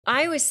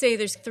I always say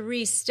there's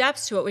 3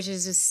 steps to it, which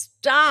is to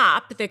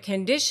stop the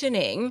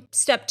conditioning.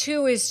 Step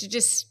 2 is to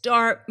just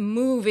start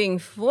moving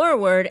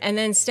forward. And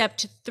then step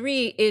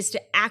 3 is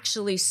to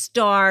actually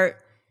start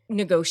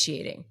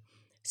negotiating.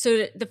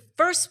 So the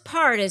first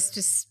part is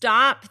to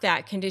stop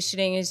that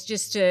conditioning, is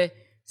just to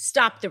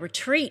stop the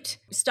retreat,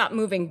 stop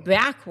moving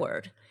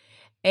backward.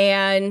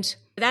 And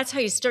that's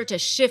how you start to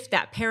shift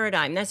that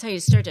paradigm. That's how you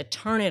start to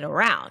turn it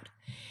around.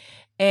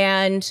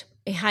 And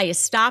how you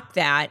stop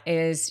that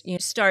is you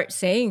start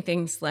saying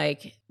things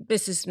like,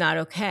 this is not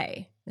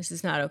okay. This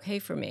is not okay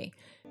for me.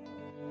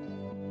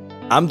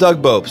 I'm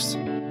Doug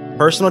Bopst,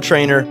 personal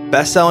trainer,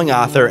 best-selling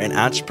author, and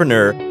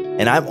entrepreneur,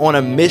 and I'm on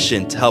a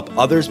mission to help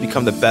others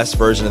become the best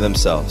version of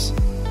themselves.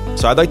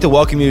 So I'd like to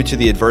welcome you to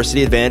the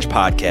Adversity Advantage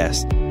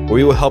podcast, where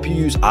we will help you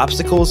use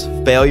obstacles,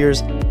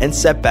 failures, and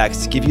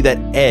setbacks to give you that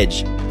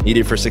edge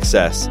needed for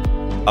success.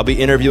 I'll be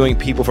interviewing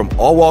people from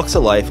all walks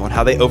of life on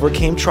how they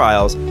overcame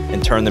trials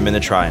and turned them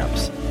into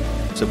triumphs.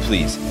 So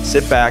please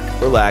sit back,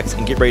 relax,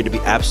 and get ready to be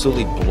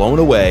absolutely blown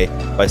away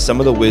by some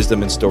of the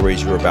wisdom and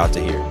stories you're about to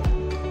hear.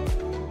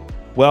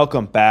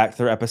 Welcome back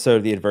to our episode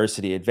of the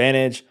Adversity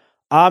Advantage.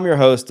 I'm your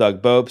host,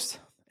 Doug Bopst,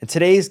 and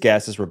today's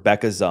guest is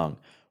Rebecca Zung.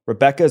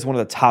 Rebecca is one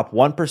of the top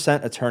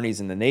 1% attorneys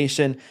in the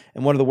nation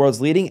and one of the world's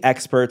leading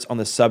experts on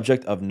the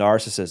subject of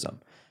narcissism.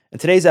 And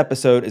today's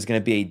episode is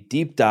going to be a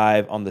deep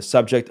dive on the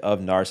subject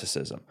of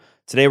narcissism.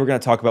 Today, we're going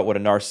to talk about what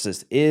a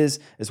narcissist is,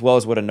 as well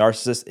as what a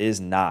narcissist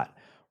is not.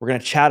 We're going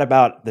to chat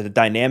about the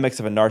dynamics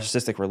of a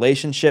narcissistic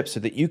relationship so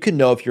that you can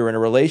know if you're in a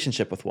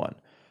relationship with one.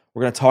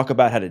 We're going to talk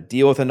about how to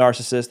deal with a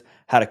narcissist,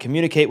 how to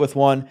communicate with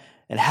one,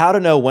 and how to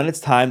know when it's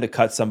time to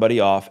cut somebody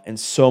off, and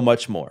so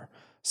much more.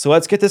 So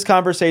let's get this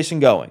conversation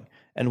going,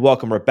 and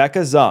welcome Rebecca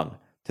Zung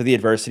to the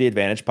Adversity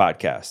Advantage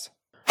podcast.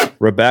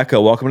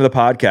 Rebecca, welcome to the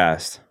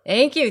podcast.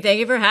 Thank you. Thank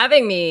you for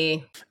having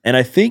me. And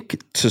I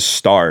think to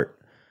start,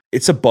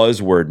 it's a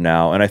buzzword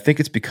now. And I think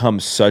it's become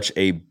such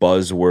a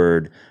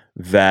buzzword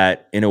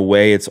that in a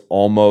way it's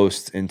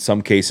almost in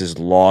some cases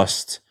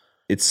lost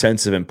its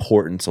sense of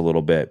importance a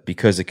little bit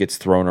because it gets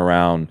thrown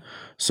around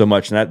so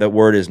much. And that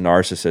word is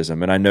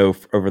narcissism. And I know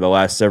over the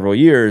last several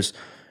years,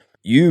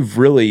 you've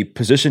really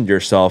positioned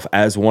yourself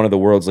as one of the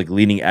world's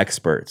leading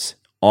experts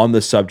on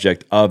the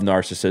subject of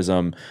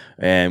narcissism,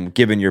 and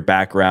given your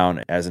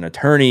background as an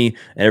attorney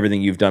and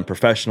everything you've done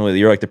professionally,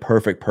 you're the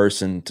perfect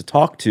person to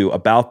talk to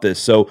about this.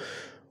 So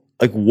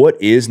what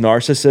is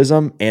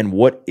narcissism and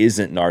what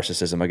isn't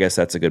narcissism? I guess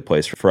that's a good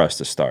place for us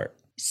to start.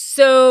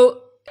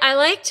 So I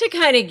like to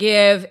kind of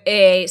give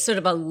a sort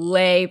of a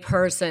lay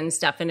person's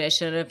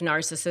definition of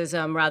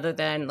narcissism rather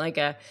than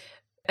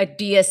a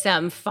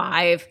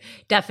DSM-5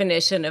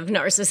 definition of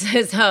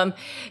narcissism.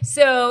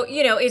 So,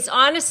 it's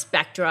on a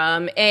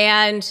spectrum,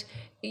 and,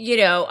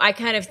 I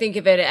kind of think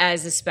of it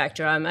as a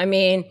spectrum. I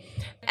mean,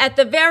 at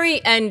the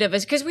very end of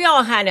it, because we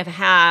all kind of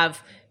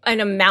have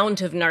an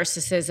amount of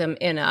narcissism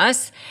in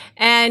us.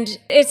 And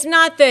it's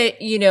not that,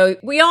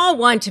 we all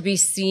want to be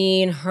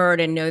seen,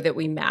 heard, and know that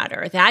we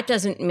matter. That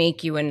doesn't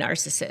make you a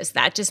narcissist.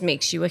 That just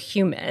makes you a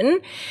human.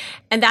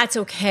 And that's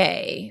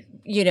okay.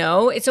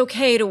 It's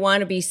okay to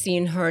want to be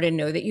seen, heard, and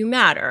know that you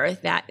matter.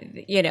 That,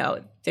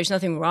 there's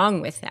nothing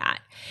wrong with that.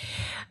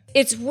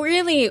 It's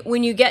really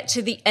when you get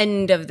to the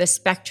end of the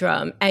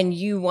spectrum and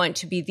you want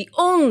to be the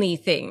only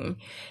thing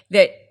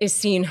that is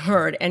seen,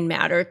 heard, and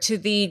matter to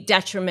the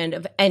detriment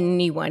of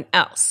anyone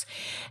else.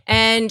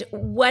 And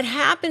what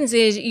happens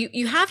is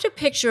you have to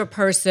picture a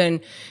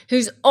person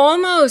who's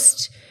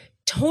almost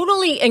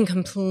totally and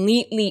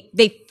completely,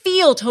 they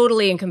feel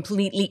totally and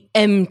completely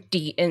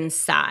empty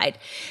inside.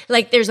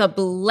 Like there's a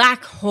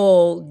black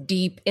hole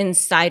deep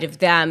inside of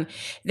them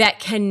that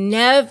can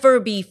never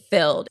be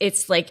filled.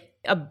 It's like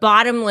a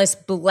bottomless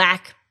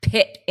black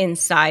pit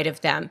inside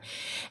of them.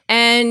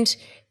 And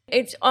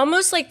it's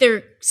almost like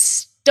they're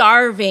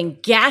starving,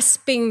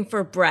 gasping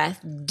for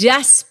breath,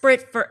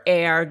 desperate for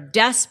air,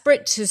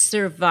 desperate to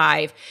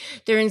survive.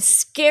 They're in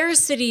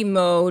scarcity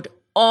mode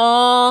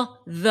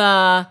all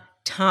the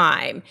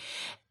time.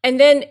 And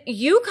then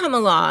you come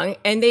along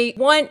and they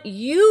want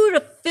you to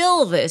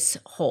fill this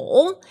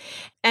hole,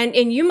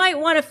 and you might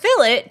want to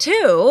fill it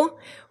too,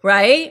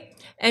 right?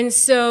 And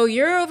so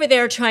you're over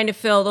there trying to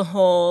fill the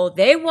hole.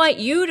 They want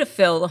you to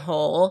fill the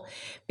hole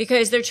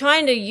because they're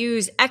trying to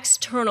use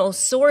external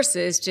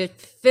sources to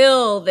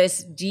fill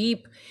this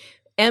deep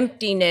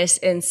emptiness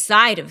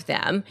inside of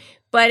them.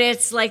 But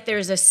it's like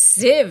there's a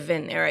sieve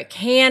in there. It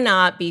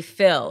cannot be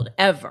filled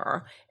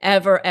ever,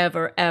 ever,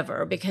 ever,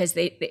 ever, because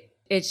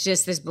it's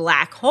just this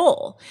black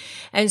hole.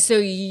 And so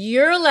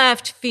you're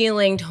left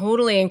feeling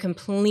totally and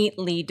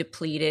completely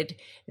depleted.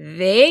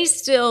 They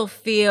still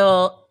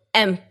feel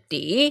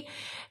empty,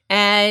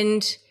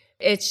 and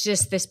it's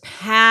just this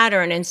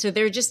pattern. And so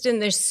they're just in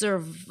this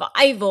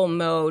survival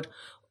mode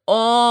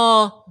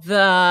all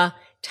the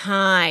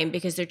time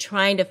because they're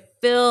trying to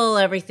fill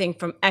everything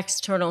from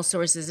external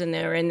sources, and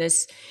they're in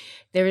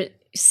their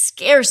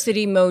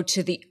scarcity mode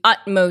to the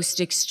utmost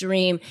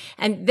extreme.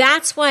 And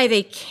that's why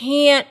they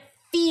can't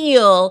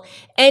feel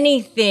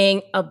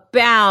anything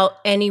about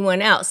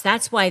anyone else.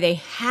 That's why they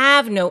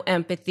have no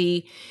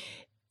empathy.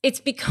 It's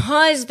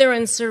because they're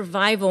in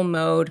survival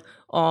mode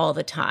all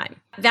the time.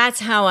 That's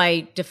how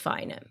I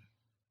define it.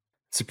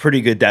 It's a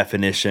pretty good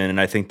definition. And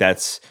I think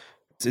it's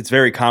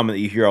very common that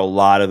you hear a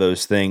lot of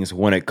those things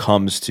when it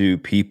comes to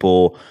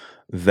people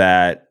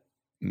that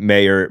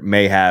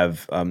may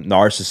have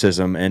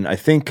narcissism. And I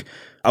think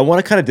I want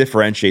to kind of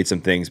differentiate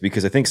some things,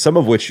 because I think some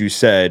of what you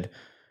said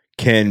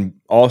can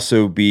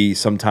also be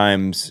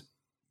sometimes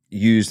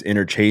used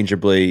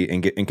interchangeably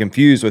and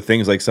confused with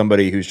things like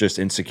somebody who's just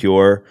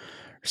insecure,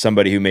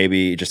 somebody who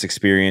maybe just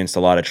experienced a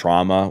lot of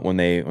trauma when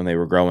they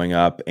were growing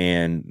up,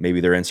 and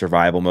maybe they're in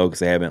survival mode because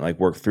they haven't like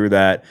worked through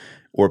that,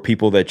 or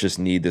people that just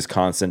need this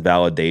constant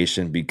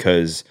validation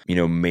because,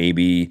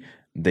 maybe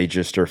they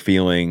just are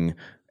feeling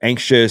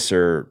anxious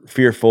or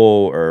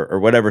fearful or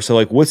whatever. So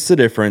like, what's the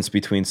difference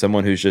between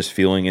someone who's just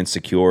feeling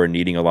insecure and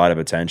needing a lot of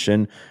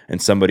attention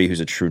and somebody who's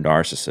a true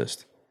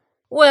narcissist?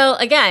 Well,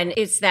 again,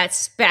 it's that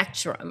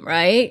spectrum,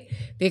 right?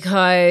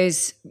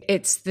 Because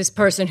it's this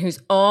person who's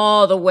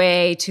all the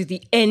way to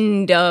the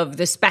end of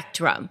the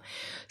spectrum.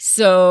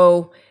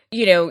 So,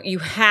 you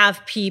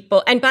have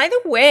people, and by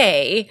the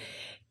way,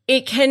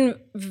 it can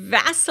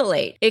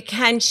vacillate. It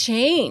can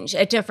change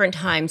at different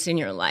times in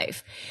your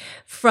life.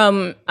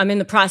 I'm in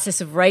the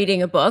process of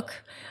writing a book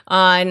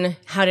on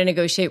how to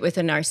negotiate with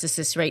a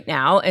narcissist right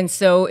now. And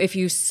so if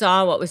you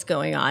saw what was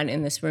going on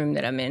in this room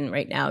that I'm in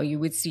right now, you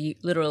would see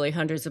literally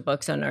hundreds of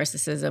books on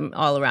narcissism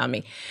all around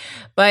me.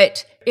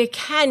 But it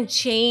can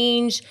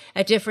change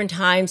at different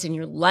times in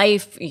your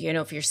life.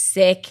 If you're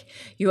sick,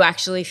 you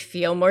actually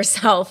feel more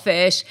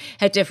selfish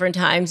at different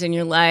times in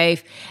your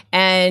life.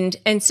 And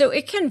so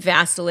it can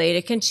vacillate,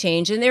 it can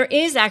change. And there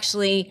is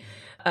actually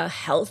a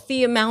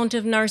healthy amount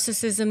of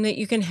narcissism that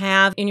you can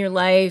have in your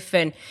life,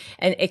 and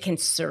it can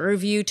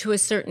serve you to a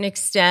certain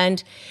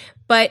extent.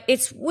 But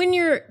it's when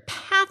you're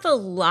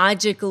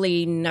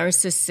pathologically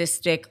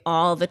narcissistic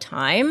all the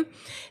time,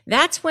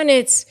 that's when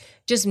it's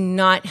just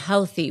not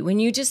healthy. When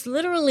you just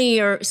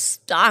literally are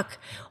stuck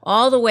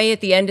all the way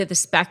at the end of the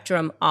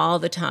spectrum all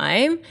the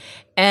time,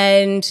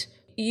 and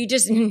you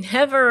just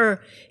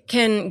never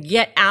can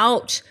get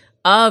out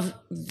of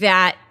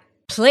that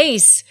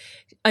place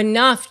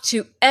enough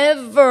to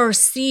ever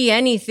see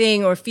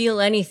anything or feel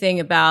anything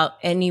about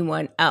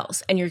anyone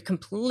else. And you're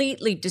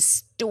completely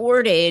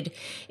distorted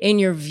in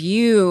your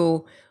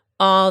view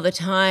all the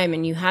time.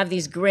 And you have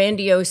these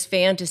grandiose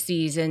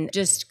fantasies and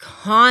just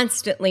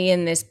constantly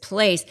in this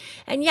place.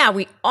 And yeah,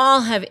 we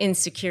all have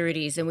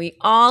insecurities and we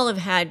all have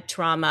had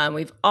trauma, and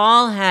we've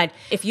all had,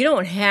 if you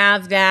don't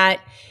have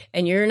that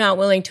and you're not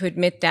willing to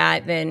admit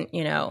that, then,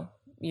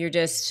 you're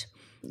just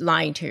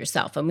lying to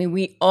yourself. I mean,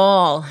 we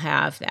all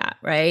have that,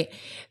 right?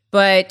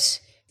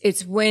 But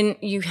it's when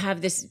you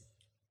have this,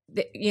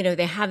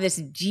 they have this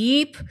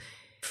deep,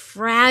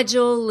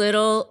 fragile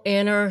little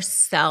inner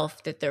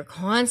self that they're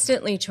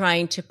constantly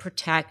trying to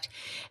protect.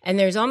 And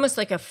there's almost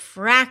like a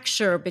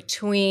fracture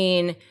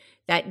between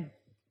that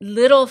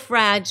little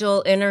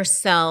fragile inner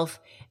self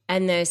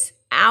and this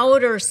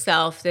outer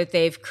self that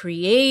they've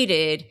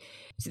created,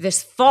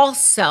 this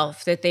false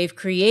self that they've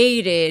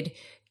created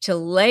to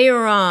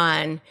layer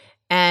on.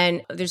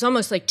 And there's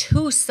almost like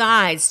two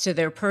sides to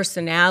their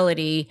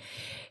personality.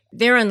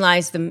 Therein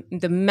lies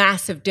the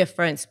massive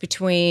difference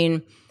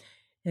between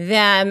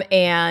them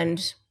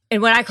and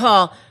what I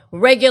call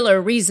regular,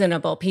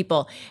 reasonable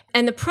people.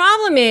 And the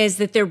problem is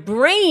that their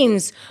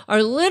brains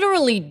are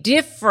literally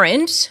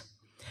different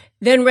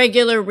than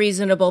regular,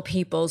 reasonable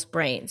people's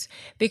brains.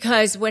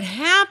 Because what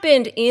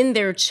happened in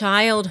their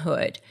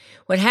childhood,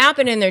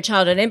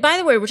 and by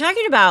the way, we're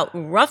talking about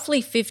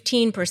roughly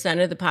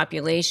 15% of the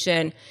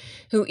population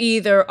who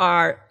either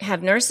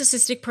have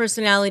narcissistic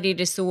personality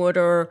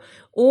disorder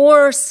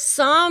or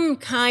some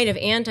kind of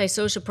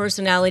antisocial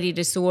personality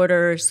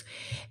disorders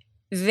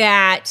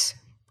that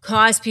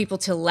cause people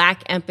to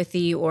lack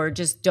empathy or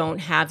just don't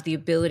have the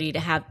ability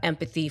to have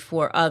empathy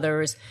for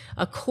others,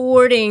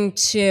 according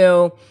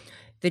to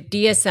the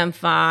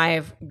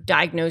DSM-5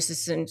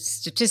 Diagnosis and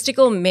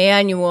Statistical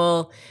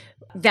Manual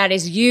that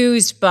is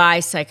used by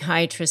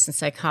psychiatrists and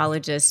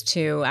psychologists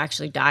to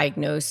actually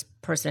diagnose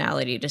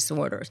personality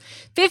disorders.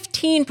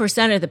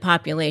 15% of the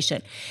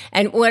population.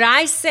 And what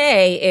I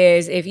say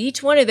is, if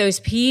each one of those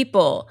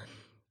people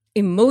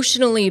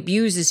emotionally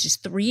abuses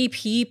just 3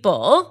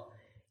 people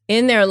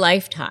in their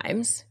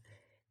lifetimes,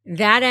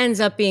 that ends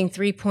up being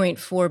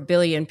 3.4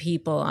 billion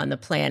people on the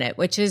planet,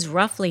 which is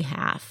roughly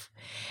half.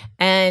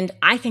 And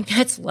I think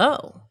that's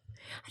low.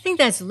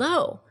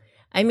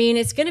 I mean,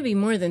 it's going to be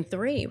more than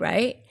 3,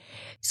 right?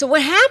 So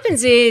what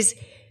happens is,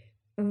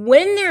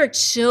 when they're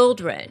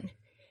children,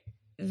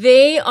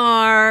 they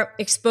are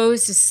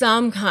exposed to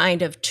some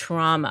kind of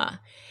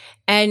trauma.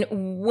 And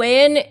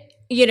when,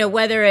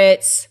 whether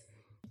it's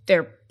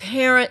their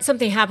parents,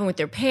 something happened with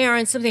their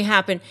parents, something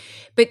happened,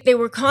 but they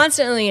were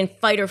constantly in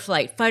fight or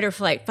flight, fight or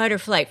flight, fight or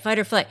flight, fight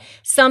or flight.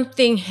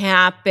 Something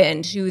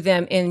happened to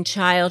them in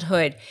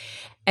childhood.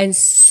 And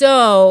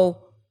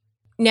so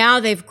now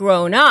they've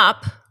grown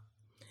up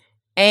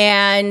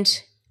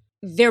and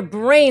their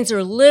brains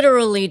are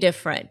literally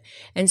different.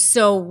 And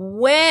so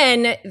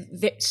when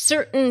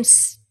certain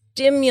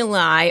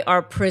stimuli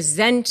are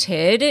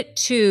presented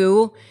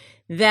to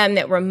them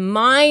that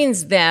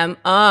reminds them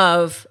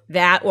of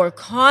that or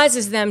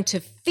causes them to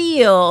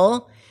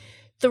feel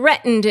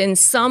threatened in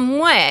some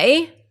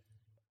way,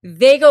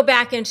 they go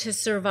back into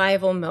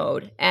survival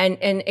mode. And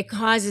it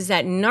causes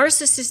that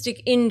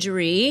narcissistic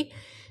injury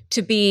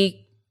to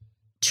be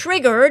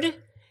triggered,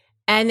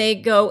 and they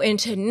go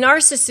into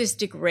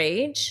narcissistic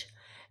rage,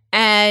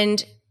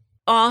 and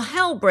all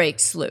hell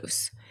breaks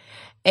loose.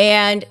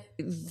 And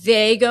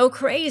they go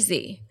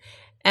crazy.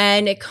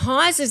 And it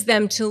causes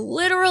them to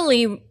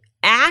literally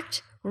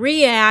act,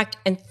 react,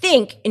 and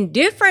think in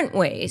different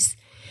ways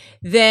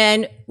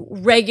than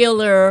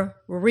regular,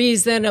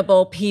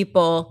 reasonable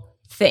people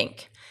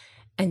think.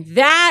 And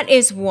that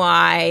is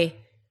why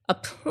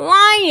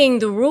applying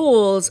the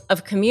rules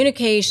of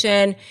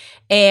communication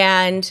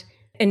and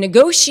a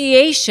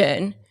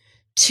negotiation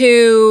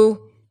to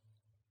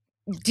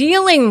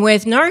dealing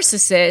with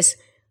narcissists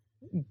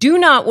do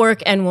not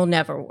work and will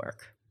never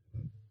work.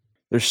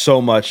 There's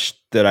so much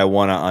that I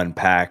want to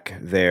unpack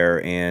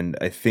there. And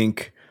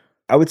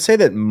I would say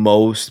that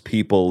most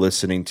people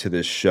listening to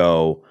this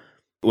show,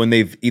 when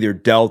they've either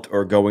dealt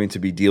or going to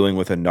be dealing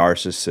with a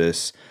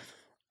narcissist,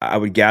 I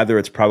would gather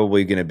it's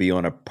probably going to be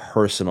on a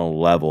personal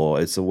level.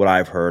 It's what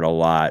I've heard a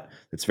lot.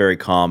 It's very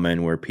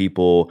common where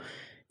people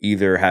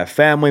either have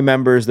family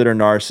members that are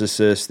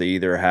narcissists, they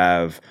either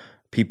have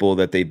people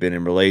that they've been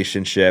in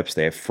relationships,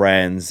 they have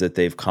friends that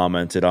they've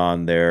commented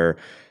on their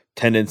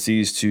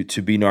tendencies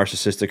to be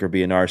narcissistic or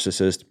be a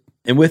narcissist.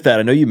 And with that,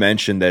 I know you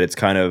mentioned that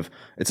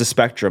it's a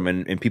spectrum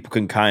and people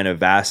can kind of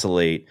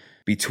vacillate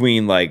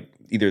between like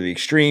either the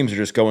extremes or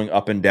just going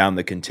up and down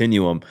the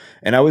continuum.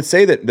 And I would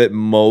say that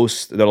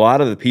a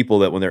lot of the people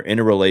that when they're in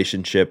a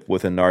relationship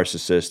with a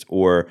narcissist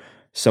or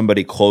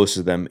somebody close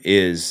to them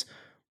is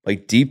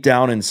like deep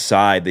down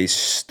inside, they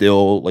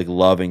still like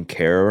love and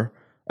care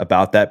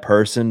about that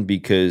person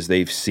because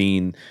they've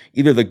seen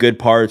either the good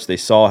parts, they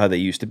saw how they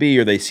used to be,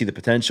 or they see the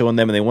potential in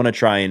them and they want to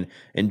try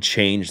and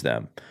change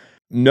them.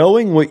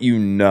 Knowing what you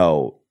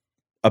know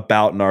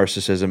about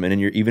narcissism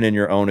and even in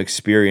your own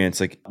experience,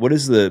 like what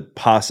is the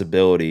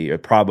possibility or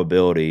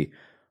probability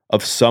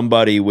of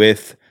somebody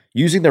with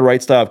using the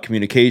right style of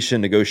communication,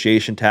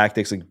 negotiation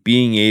tactics, like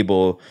being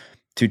able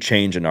to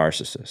change a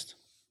narcissist?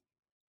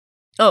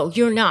 Oh,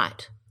 you're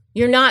not.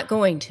 You're not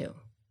going to.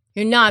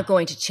 You're not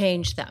going to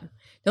change them.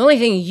 The only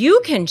thing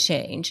you can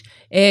change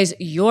is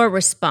your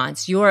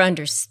response, your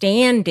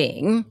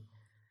understanding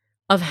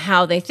of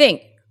how they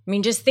think. I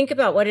mean, just think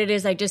about what it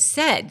is I just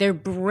said. Their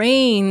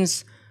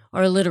brains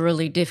are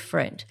literally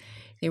different.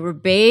 They were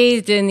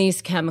bathed in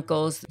these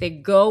chemicals. They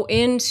go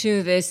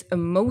into this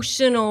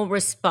emotional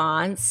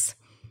response.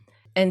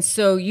 And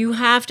so you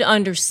have to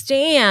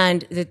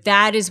understand that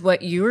that is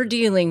what you're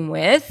dealing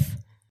with.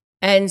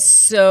 And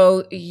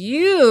so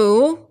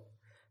you,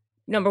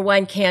 number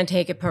one, can't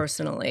take it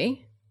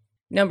personally.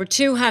 Number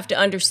two, have to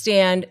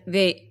understand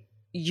that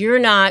you're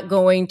not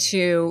going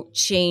to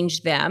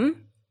change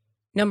them.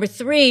 Number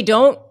three,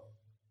 don't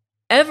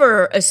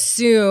ever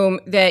assume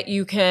that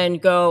you can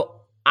go,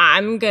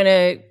 I'm going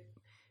to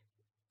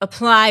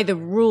apply the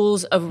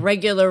rules of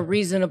regular,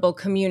 reasonable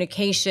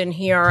communication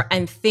here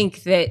and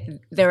think that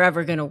they're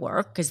ever going to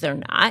work, because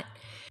they're not.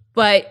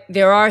 But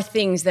there are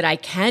things that I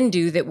can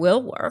do that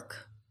will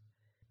work.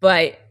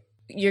 But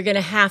you're going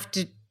to have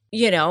to,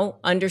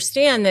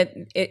 understand that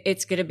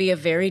it's going to be a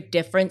very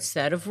different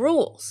set of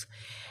rules.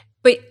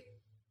 But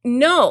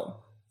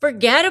no,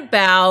 forget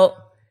about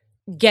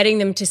getting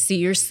them to see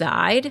your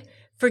side.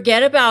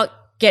 Forget about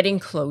getting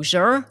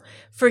closure.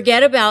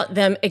 Forget about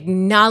them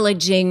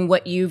acknowledging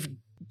what you've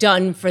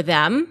done for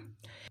them.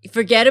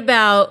 Forget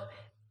about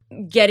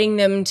getting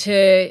them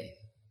to,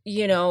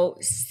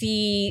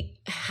 see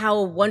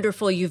how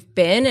wonderful you've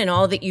been and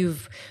all that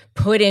you've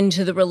put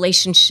into the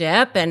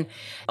relationship and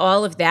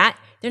all of that.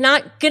 They're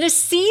not going to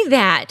see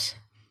that.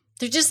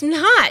 They're just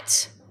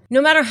not,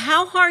 no matter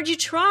how hard you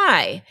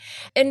try.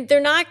 And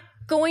they're not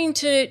going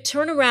to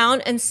turn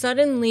around and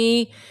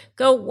suddenly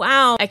go,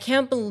 wow, I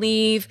can't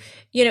believe,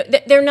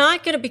 they're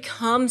not going to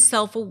become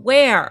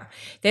self-aware.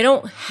 They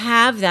don't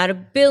have that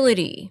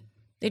ability.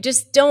 They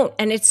just don't.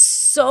 And it's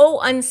so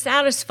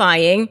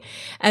unsatisfying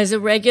as a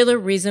regular,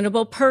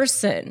 reasonable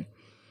person.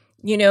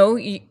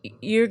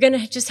 You're going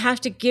to just have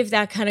to give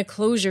that kind of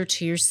closure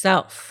to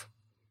yourself.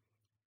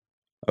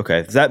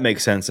 Okay, does that make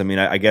sense? I mean,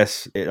 I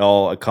guess it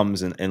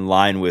comes in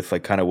line with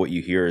like kind of what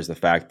you hear is the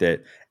fact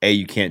that A,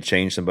 you can't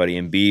change somebody,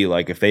 and B,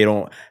 like if they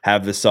don't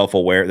have the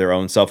their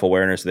own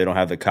self-awareness, they don't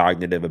have the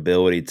cognitive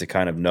ability to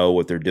kind of know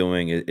what they're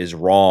doing is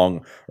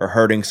wrong or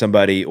hurting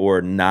somebody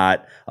or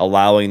not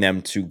allowing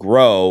them to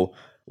grow,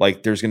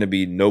 like there's going to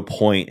be no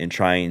point in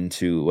trying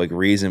to like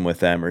reason with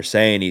them or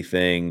say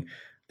anything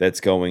that's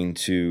going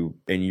to,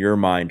 in your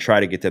mind, try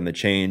to get them to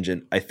change.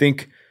 And I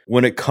think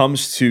when it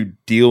comes to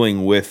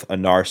dealing with a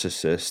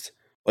narcissist,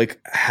 like,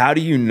 how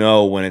do you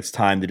know when it's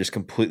time to just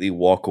completely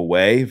walk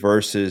away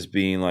versus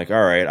being like,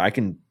 all right, I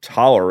can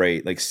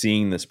tolerate like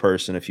seeing this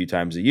person a few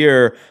times a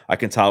year. I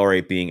can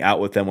tolerate being out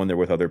with them when they're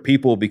with other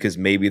people because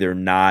maybe they're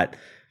not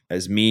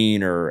as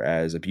mean or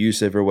as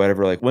abusive or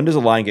whatever. Like, when does a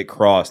line get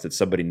crossed that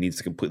somebody needs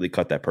to completely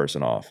cut that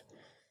person off?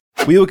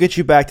 We will get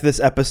you back to this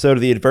episode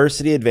of The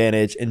Adversity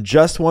Advantage in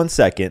just 1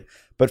 second,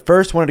 but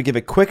first wanted to give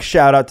a quick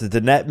shout out to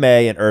Danette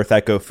May and Earth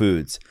Echo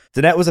Foods.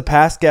 Danette was a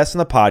past guest on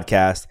the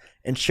podcast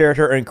and shared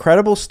her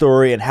incredible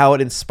story and how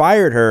it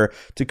inspired her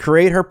to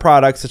create her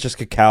products such as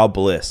Cacao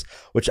Bliss,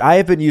 which I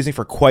have been using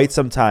for quite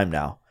some time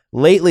now.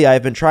 Lately, I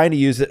have been trying to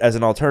use it as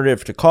an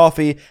alternative to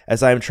coffee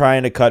as I am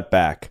trying to cut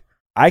back.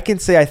 I can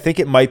say I think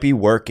it might be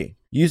working.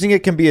 Using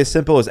it can be as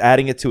simple as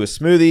adding it to a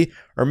smoothie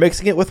or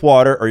mixing it with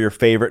water or your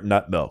favorite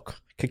nut milk.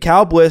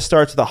 Cacao Bliss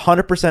starts with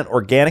 100%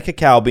 organic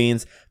cacao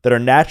beans that are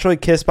naturally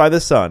kissed by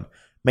the sun,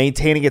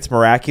 maintaining its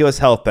miraculous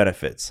health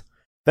benefits.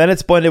 Then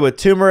it's blended with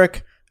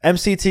turmeric,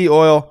 MCT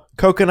oil,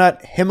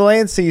 coconut,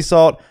 Himalayan sea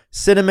salt,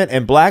 cinnamon,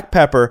 and black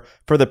pepper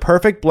for the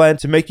perfect blend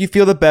to make you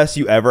feel the best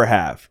you ever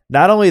have.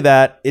 Not only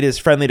that, it is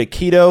friendly to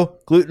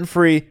keto,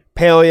 gluten-free,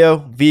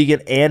 paleo,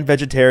 vegan, and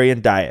vegetarian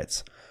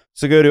diets.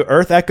 So go to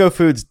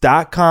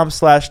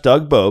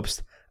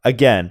earthechofoods.com/DougBopst.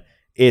 Again,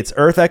 it's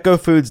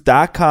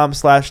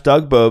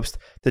earthechofoods.com/DougBopst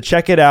to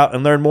check it out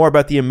and learn more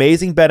about the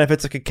amazing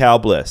benefits of Cacao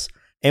Bliss.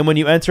 And when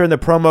you enter in the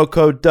promo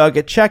code Doug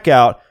at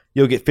checkout,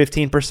 you'll get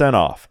 15%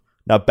 off.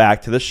 Now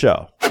back to the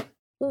show.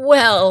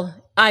 Well,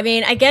 I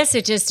mean, I guess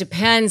it just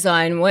depends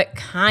on what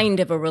kind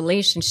of a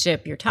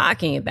relationship you're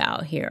talking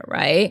about here,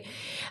 right?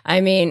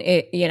 I mean,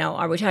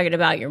 are we talking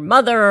about your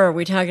mother? Are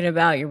we talking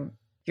about your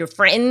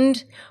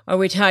friend? Are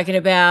we talking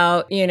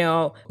about,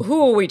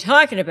 who are we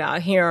talking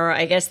about here?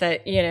 I guess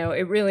that,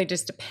 it really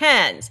just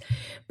depends.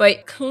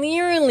 But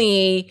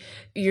clearly,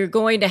 you're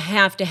going to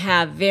have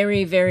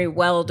very, very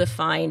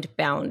well-defined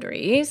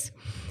boundaries,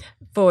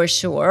 for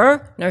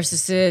sure.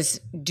 Narcissists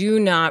do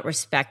not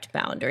respect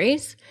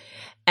boundaries.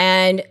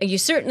 And you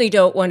certainly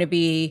don't want to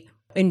be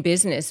in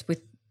business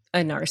with a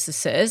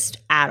narcissist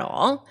at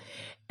all.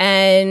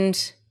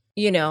 And,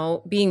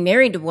 being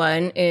married to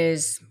one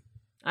is,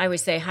 I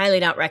would say, highly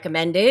not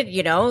recommended.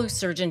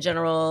 Surgeon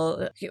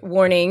General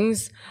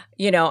warnings.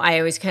 I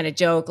always kind of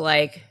joke,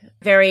 like,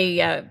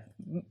 very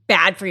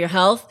bad for your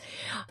health.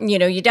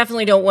 You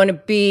definitely don't want to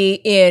be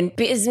in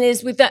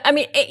business with that. I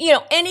mean,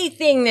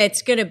 anything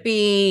that's going to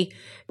be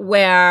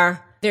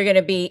where they're going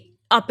to be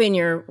up in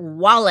your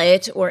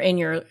wallet or in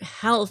your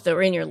health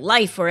or in your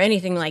life or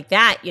anything like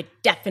that, you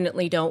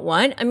definitely don't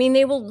want. I mean,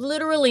 they will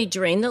literally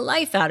drain the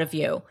life out of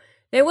you.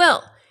 They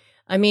will.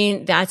 I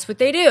mean, that's what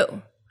they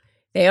do.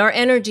 They are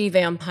energy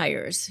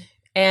vampires.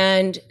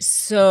 And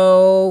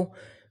so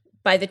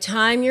by the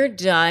time you're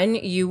done,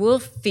 you will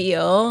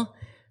feel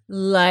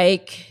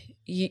like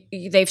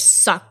they've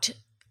sucked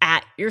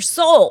at your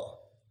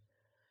soul.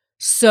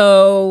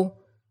 So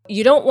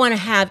you don't want to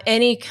have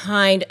any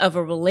kind of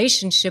a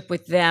relationship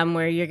with them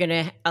where you're going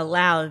to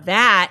allow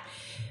that.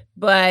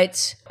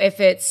 But if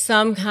it's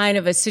some kind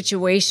of a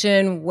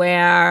situation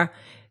where,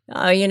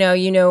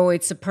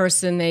 it's a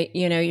person that,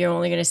 you're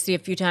only going to see a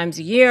few times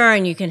a year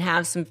and you can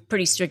have some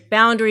pretty strict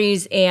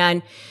boundaries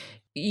and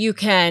you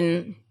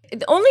can...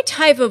 The only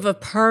type of a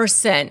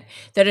person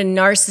that a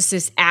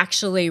narcissist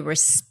actually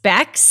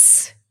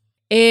respects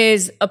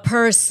is a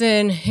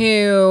person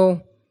who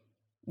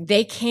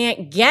they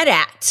can't get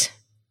at,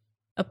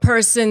 a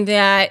person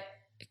that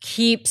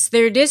keeps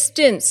their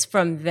distance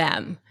from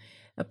them,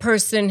 a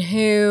person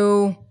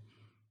who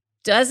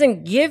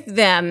doesn't give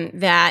them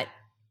that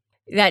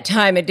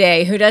time of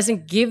day, who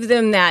doesn't give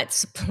them that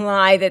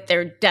supply that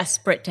they're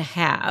desperate to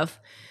have,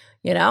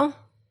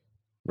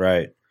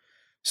 Right.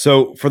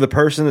 So for the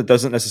person that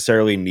doesn't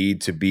necessarily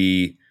need to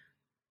be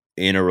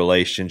in a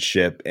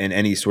relationship, in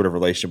any sort of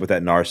relationship with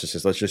that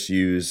narcissist, let's just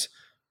use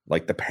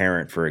like the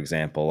parent, for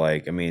example.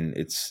 Like, I mean,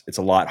 it's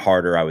a lot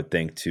harder, I would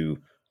think, to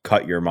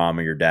cut your mom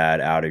or your dad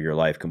out of your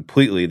life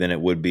completely than it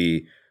would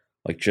be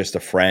like just a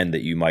friend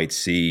that you might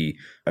see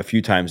a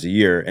few times a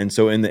year. And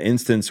so in the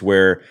instance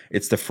where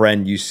it's the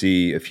friend you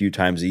see a few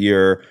times a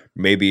year,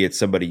 maybe it's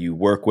somebody you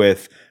work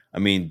with, I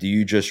mean, do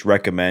you just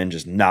recommend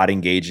just not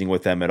engaging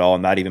with them at all,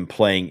 not even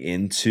playing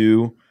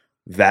into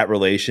that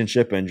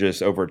relationship, and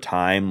just over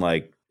time,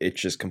 like,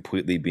 it's just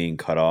completely being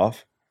cut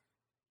off?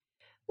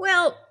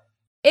 Well,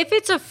 if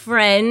it's a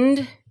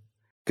friend...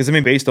 Because, I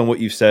mean, based on what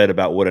you've said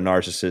about what a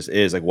narcissist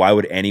is, like, why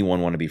would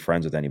anyone want to be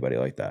friends with anybody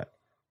like that?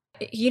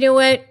 You know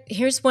what?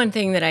 Here's one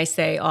thing that I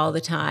say all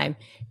the time.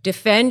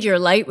 Defend your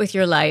light with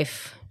your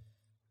life.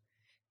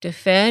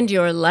 Defend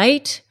your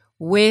light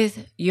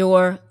with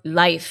your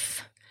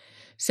life.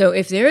 So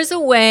if there's a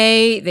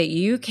way that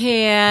you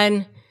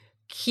can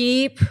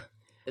keep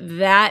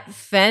that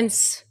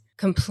fence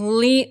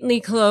completely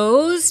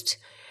closed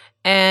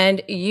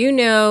and you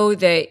know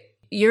that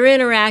you're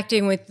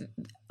interacting with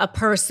a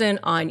person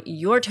on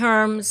your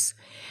terms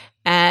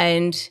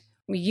and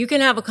you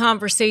can have a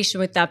conversation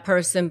with that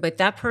person, but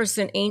that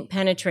person ain't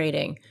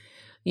penetrating,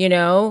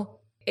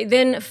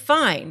 then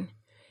fine.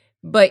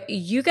 But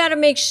you got to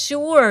make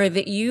sure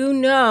that you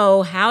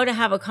know how to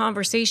have a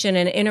conversation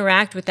and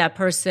interact with that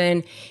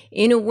person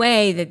in a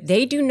way that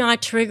they do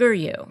not trigger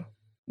you.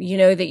 You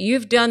know, that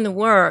you've done the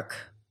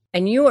work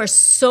and you are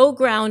so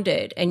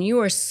grounded and you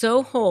are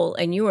so whole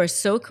and you are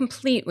so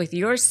complete with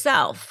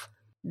yourself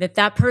that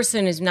that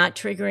person is not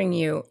triggering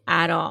you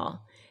at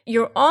all.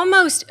 You're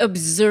almost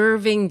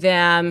observing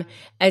them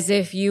as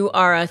if you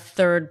are a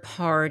third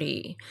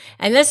party.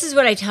 And this is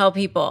what I tell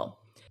people.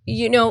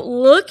 You know,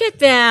 look at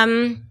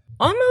them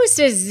almost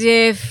as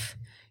if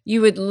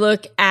you would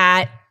look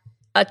at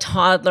a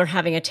toddler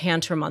having a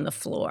tantrum on the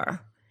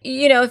floor.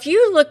 You know, if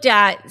you looked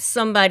at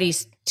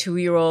somebody's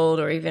 2-year-old,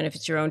 or even if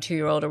it's your own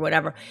 2-year-old or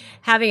whatever,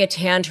 having a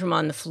tantrum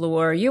on the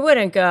floor, you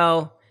wouldn't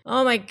go,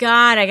 oh my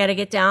God, I got to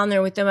get down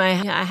there with them. I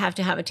have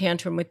to have a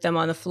tantrum with them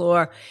on the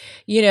floor,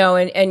 you know,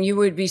 and you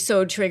would be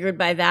so triggered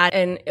by that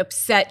and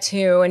upset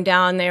too, and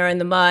down there in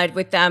the mud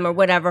with them or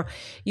whatever.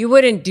 You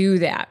wouldn't do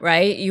that,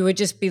 right? You would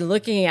just be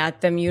looking at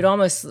them. You'd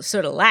almost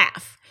sort of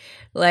laugh.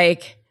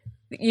 Like,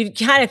 you'd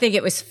kind of think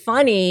it was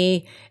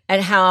funny at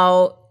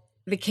how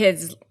the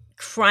kid's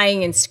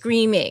crying and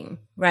screaming,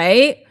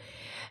 right?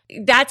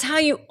 That's how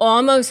you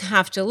almost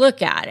have to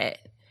look at it,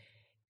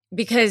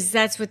 because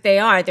that's what they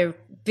are. They're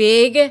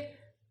big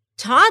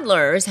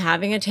toddlers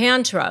having a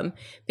tantrum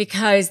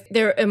because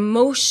their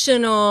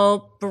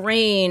emotional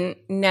brain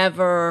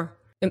never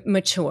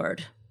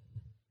matured.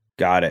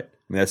 Got it.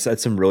 I mean,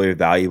 that's some really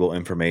valuable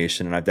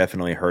information, and I've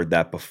definitely heard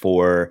that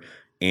before.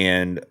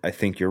 And I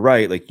think you're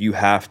right. Like, you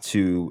have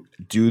to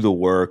do the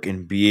work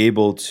and be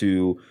able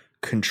to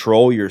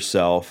control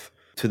yourself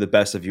to the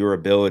best of your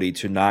ability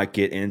to not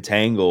get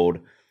entangled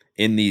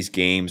in these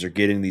games or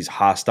get in these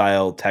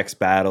hostile text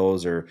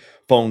battles or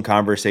phone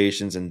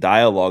conversations and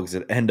dialogues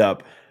that end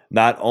up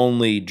not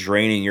only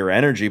draining your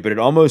energy, but it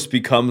almost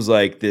becomes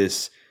like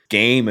this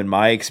game, in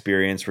my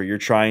experience, where you're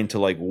trying to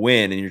like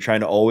win and you're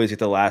trying to always get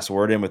the last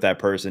word in with that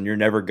person. You're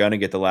never going to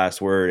get the last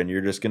word. And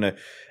you're just going to,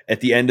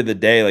 at the end of the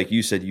day, like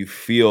you said, you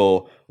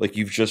feel like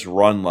you've just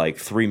run like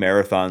 3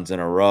 marathons in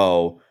a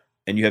row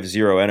and you have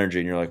zero energy.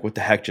 And you're like, what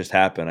the heck just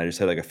happened? I just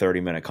had like a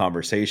 30-minute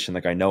conversation.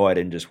 Like, I know I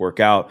didn't just work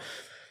out.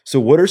 So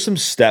what are some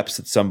steps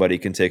that somebody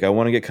can take? I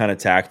want to get kind of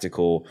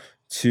tactical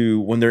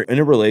to when they're in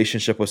a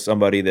relationship with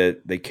somebody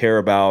that they care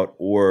about,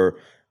 or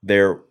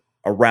they're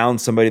around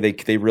somebody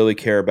they really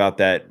care about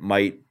that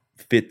might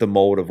fit the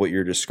mold of what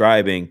you're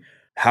describing.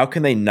 How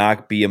can they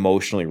not be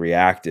emotionally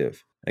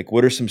reactive? Like,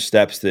 what are some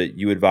steps that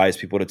you advise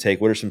people to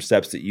take? What are some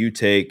steps that you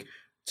take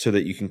so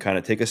that you can kind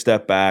of take a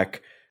step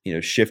back, you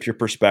know, shift your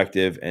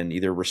perspective and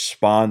either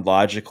respond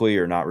logically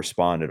or not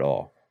respond at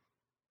all?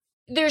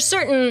 There's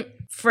certain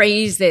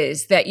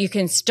phrases that you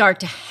can start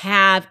to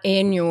have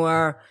in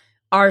your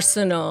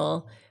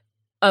arsenal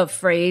of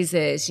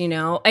phrases. You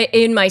know,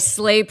 in my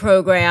SLAY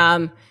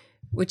program,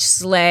 which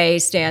SLAY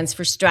stands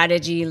for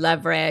strategy,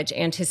 leverage,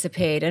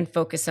 anticipate, and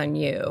focus on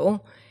you.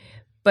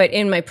 But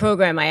in my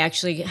program, I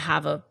actually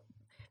have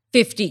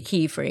 50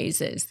 key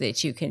phrases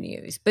that you can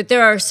use. But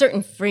there are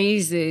certain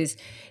phrases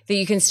that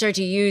you can start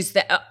to use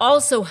that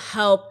also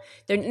help.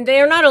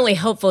 They're not only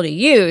helpful to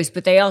use,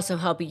 but they also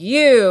help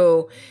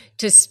you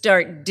to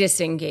start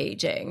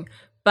disengaging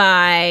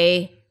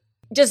by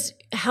just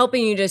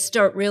helping you to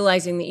start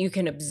realizing that you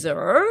can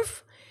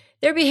observe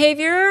their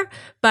behavior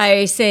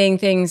by saying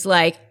things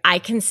like, I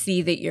can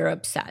see that you're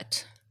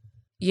upset.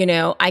 You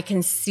know, I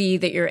can see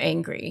that you're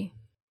angry.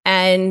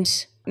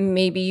 And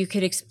maybe you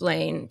could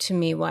explain to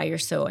me why you're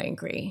so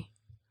angry.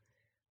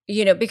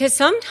 You know, because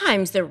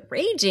sometimes they're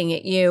raging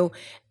at you.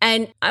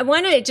 And I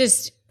want to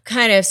just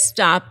kind of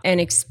stop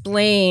and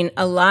explain.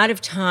 A lot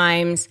of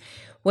times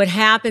what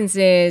happens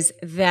is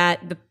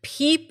that the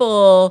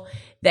people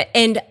that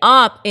end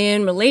up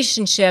in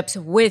relationships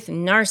with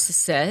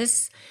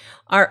narcissists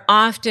are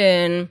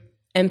often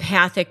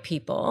empathic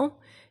people.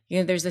 You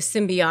know, there's a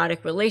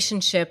symbiotic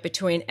relationship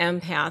between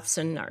empaths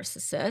and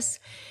narcissists.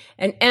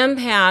 And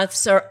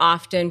empaths are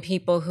often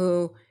people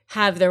who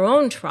have their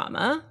own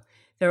trauma,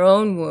 their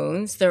own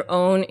wounds, their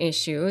own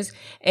issues.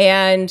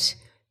 And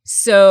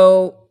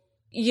so,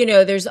 you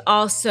know, there's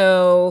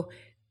also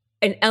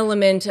an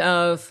element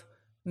of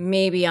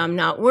maybe I'm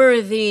not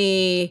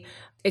worthy.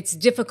 It's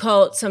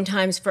difficult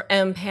sometimes for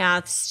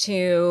empaths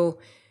to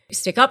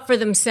stick up for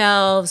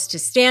themselves, to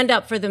stand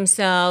up for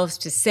themselves,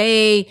 to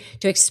say,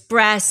 to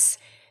express,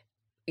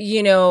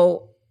 you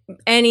know,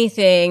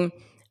 anything.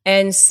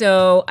 And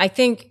so I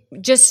think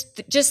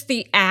just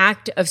the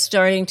act of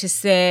starting to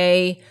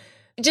say,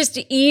 just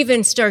to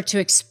even start to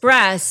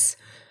express,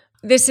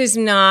 this is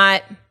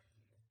not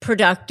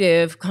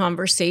productive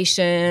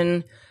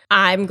conversation.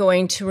 I'm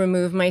going to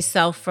remove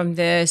myself from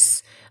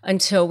this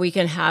until we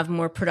can have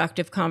more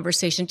productive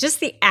conversation. Just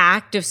the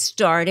act of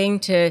starting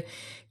to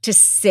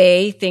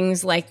say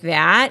things like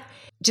that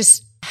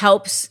just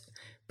helps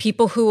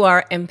people who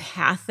are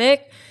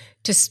empathic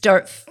to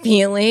start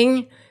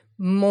feeling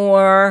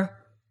more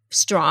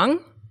strong,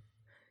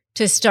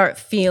 to start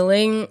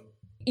feeling,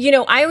 you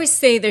know, I always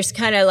say there's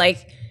kind of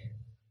like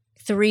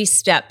 3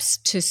 steps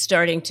to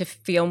starting to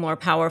feel more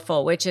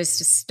powerful, which is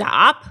to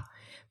stop,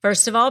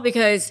 First of all,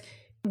 because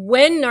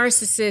when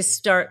narcissists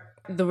start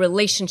the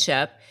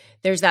relationship,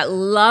 there's that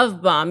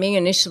love bombing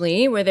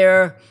initially where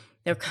they're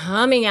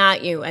coming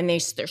at you and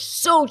they're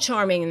so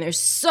charming and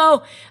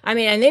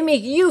and they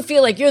make you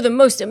feel like you're the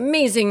most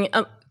amazing,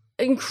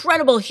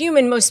 incredible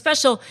human, most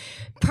special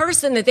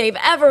person that they've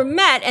ever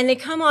met. And they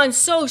come on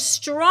so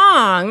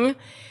strong.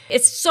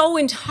 It's so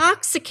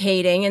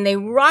intoxicating and they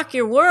rock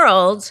your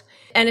world.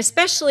 And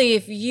especially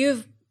if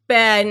you've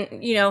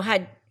been,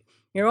 had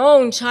your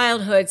own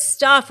childhood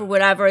stuff or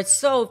whatever, it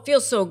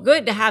feels so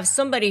good to have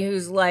somebody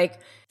who's like,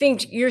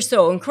 think you're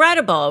so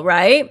incredible,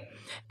 right?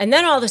 And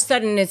then all of a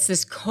sudden it's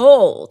this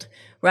cold,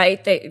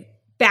 right? They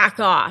back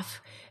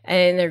off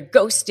and they're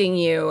ghosting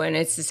you and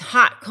it's this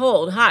hot,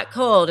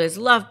 cold is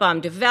love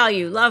bomb,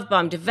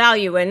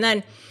 devalue. And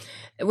then,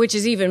 which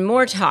is even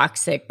more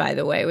toxic, by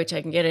the way, which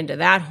I can get into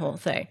that whole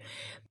thing.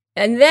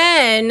 And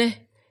then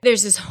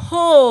there's this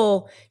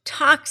whole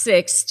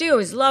toxic stew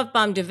is love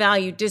bomb,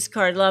 devalue,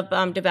 discard, love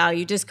bomb,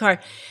 devalue, discard.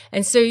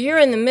 And so you're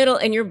in the middle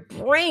and your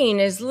brain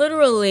is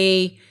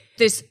literally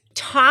this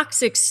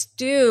toxic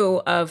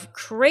stew of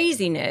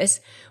craziness,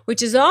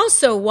 which is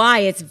also why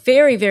it's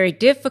very, very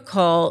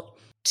difficult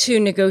to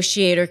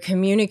negotiate or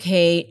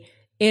communicate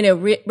in a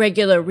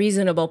regular,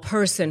 reasonable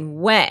person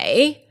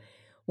way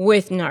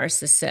with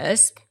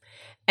narcissists.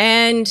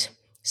 And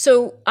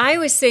so I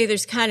always say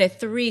there's kind of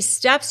 3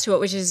 steps to it,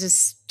 which is to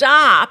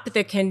stop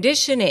the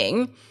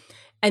conditioning.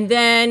 And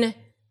then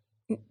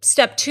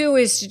step 2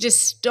 is to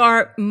just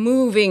start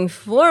moving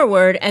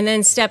forward. And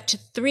then step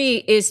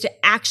 3 is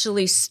to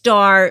actually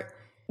start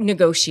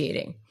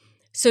negotiating.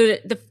 So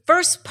the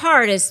first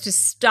part is to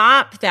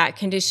stop that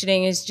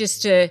conditioning, is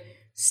just to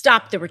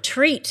stop the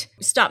retreat,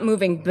 stop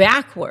moving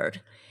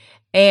backward.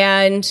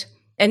 And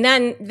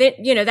then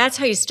that's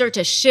how you start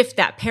to shift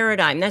that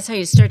paradigm. That's how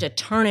you start to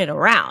turn it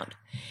around.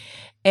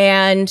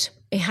 And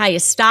how you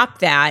stop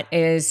that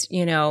is,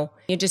 you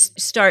just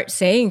start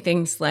saying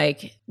things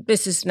like,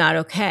 this is not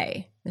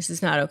okay. This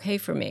is not okay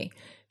for me.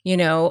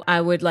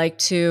 I would like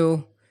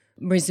to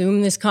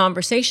resume this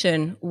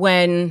conversation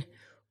when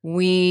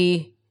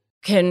we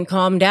can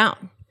calm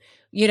down.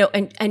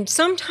 And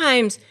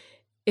sometimes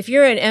if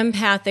you're an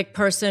empathic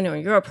person or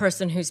you're a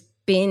person who's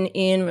been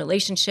in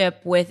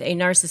relationship with a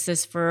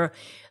narcissist for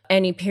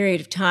any period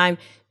of time,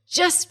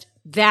 just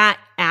that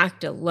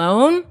act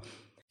alone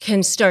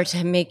can start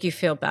to make you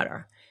feel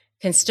better,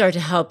 can start to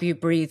help you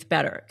breathe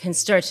better, can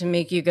start to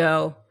make you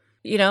go,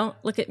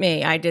 look at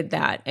me, I did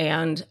that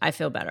and I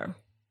feel better.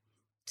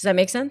 Does that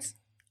make sense?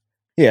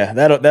 Yeah,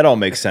 that all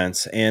makes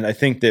sense. And I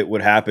think that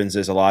what happens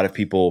is a lot of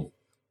people,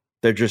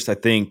 I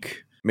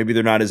think maybe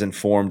they're not as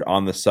informed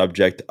on the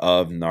subject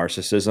of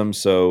narcissism.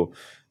 So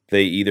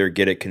they either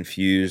get it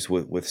confused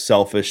with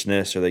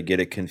selfishness, or they get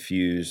it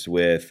confused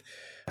with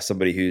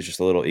somebody who's just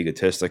a little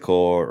egotistical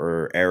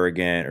or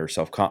arrogant or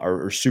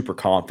or super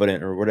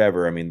confident or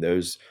whatever. I mean,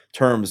 those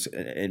terms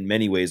in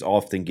many ways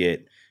often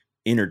get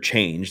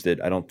interchanged.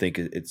 That I don't think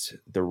it's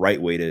the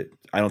right way to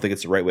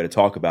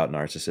talk about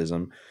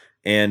narcissism.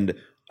 And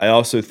I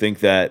also think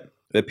that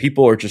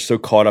people are just so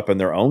caught up in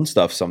their own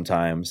stuff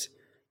sometimes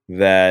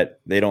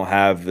that they don't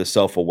have the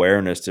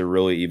self-awareness to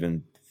really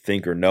even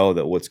think or know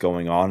that what's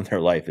going on in their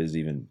life is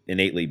even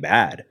innately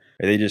bad.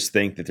 They just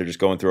think that they're just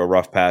going through a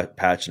rough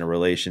patch in a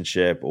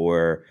relationship,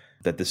 or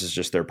that this is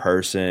just their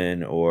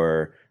person,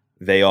 or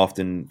they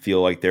often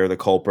feel like they're the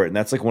culprit. And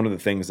that's like one of the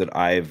things that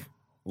I've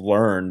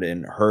learned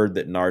and heard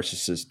that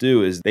narcissists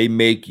do, is they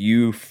make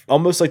you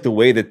almost like the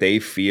way that they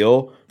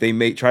feel,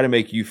 they try to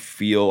make you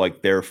feel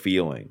like they're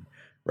feeling,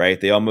 right?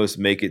 They almost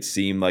make it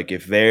seem like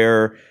if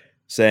they're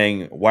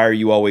saying, why are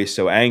you always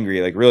so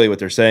angry? Like really what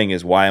they're saying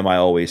is, why am I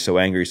always so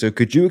angry? So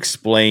could you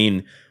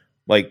explain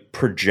like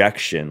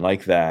projection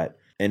like that,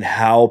 and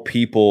how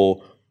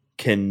people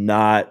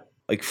cannot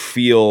like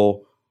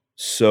feel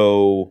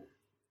so,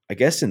 I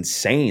guess,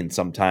 insane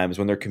sometimes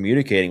when they're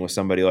communicating with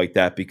somebody like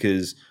that,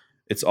 because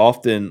it's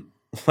often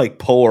like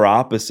polar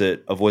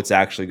opposite of what's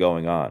actually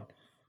going on.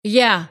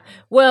 Yeah.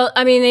 Well,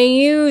 I mean, they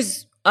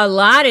use a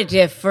lot of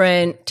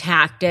different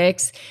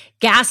tactics.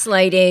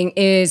 Gaslighting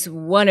is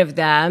one of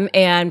them,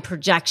 and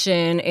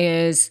projection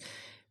is,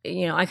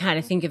 I kind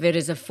of think of it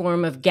as a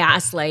form of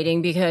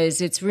gaslighting, because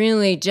it's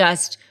really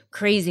just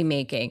crazy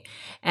making.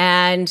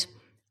 And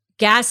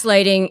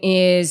gaslighting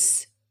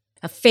is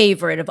a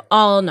favorite of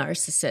all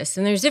narcissists.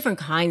 And there's different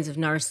kinds of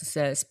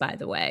narcissists, by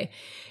the way.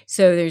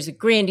 So there's a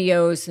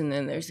grandiose, and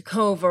then there's a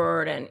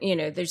covert, and,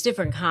 there's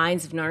different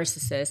kinds of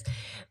narcissists.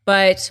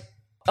 But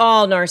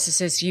all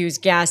narcissists use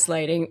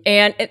gaslighting.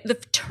 And the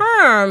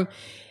term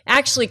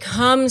actually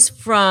comes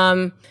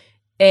from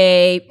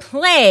a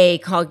play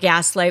called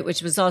Gaslight,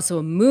 which was also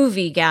a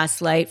movie,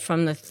 Gaslight,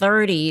 from the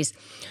 30s,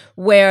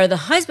 where the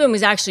husband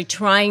was actually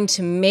trying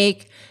to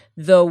make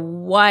the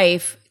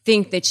wife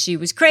think that she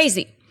was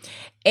crazy.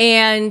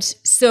 And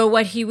so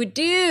what he would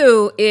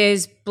do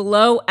is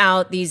blow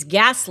out these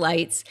gas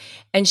lights,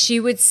 and she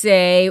would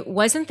say,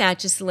 wasn't that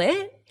just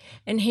lit?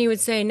 And he would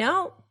say,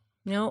 no,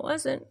 it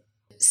wasn't.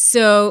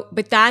 So,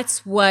 but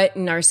that's what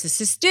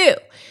narcissists do.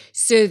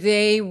 So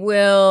they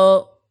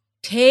will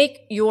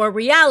take your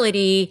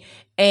reality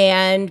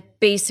and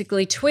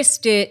basically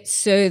twist it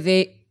so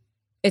that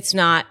it's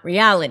not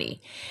reality.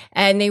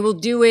 And they will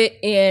do it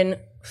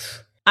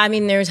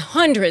there's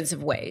hundreds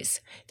of ways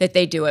that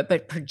they do it,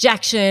 but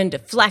projection,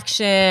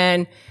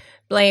 deflection,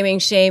 blaming,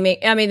 shaming.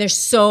 There's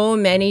so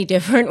many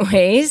different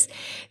ways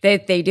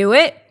that they do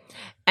it.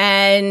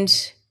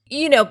 And,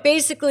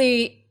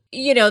 basically,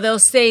 they'll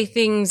say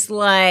things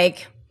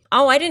like,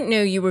 oh, I didn't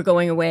know you were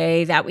going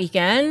away that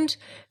weekend.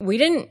 We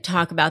didn't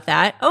talk about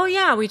that. Oh,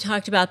 yeah, we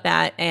talked about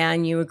that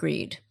and you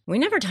agreed. We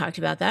never talked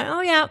about that. Oh,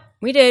 yeah,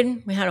 we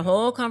did. We had a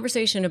whole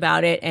conversation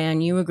about it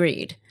and you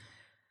agreed.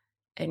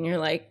 And you're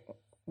like,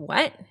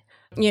 what?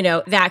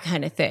 That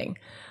kind of thing.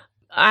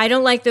 I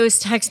don't like those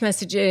text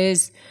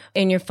messages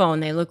in your phone.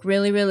 They look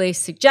really, really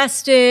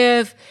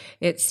suggestive.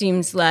 It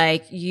seems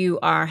like you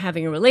are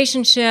having a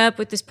relationship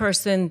with this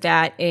person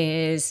that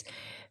is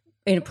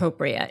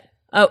inappropriate.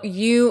 Oh,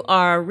 you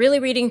are really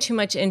reading too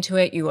much into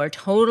it. You are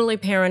totally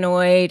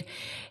paranoid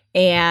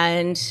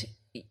and,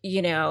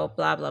 blah,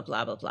 blah,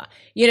 blah, blah, blah.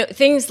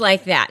 Things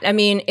like that.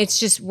 It's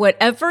just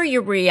whatever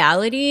your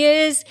reality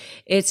is,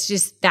 it's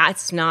just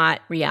that's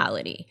not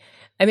reality.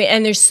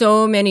 And there's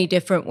so many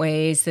different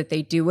ways that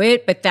they do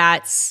it, but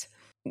that's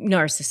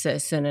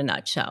narcissists in a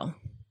nutshell.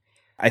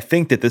 I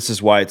think that this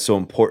is why it's so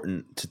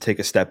important to take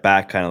a step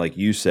back, kind of like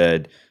you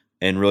said,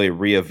 and really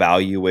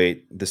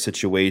reevaluate the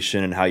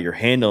situation and how you're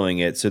handling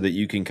it so that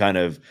you can kind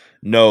of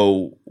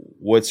know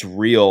what's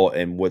real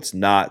and what's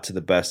not to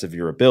the best of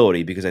your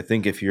ability. Because I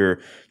think if you're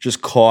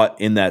just caught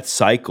in that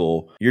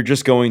cycle, you're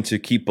just going to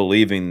keep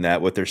believing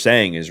that what they're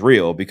saying is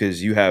real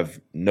because you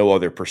have no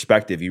other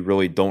perspective. You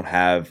really don't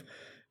have,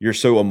 you're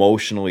so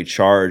emotionally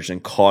charged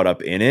and caught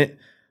up in it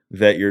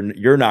that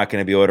you're not going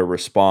to be able to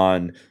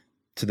respond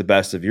to the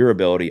best of your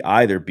ability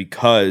either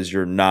because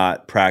you're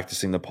not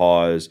practicing the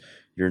pause.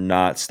 You're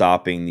not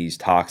stopping these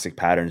toxic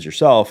patterns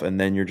yourself. And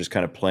then you're just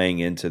kind of playing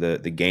into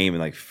the game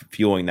and like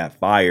fueling that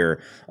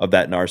fire of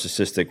that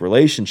narcissistic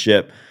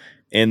relationship.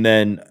 And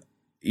then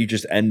you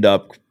just end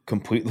up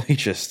completely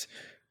just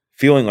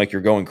feeling like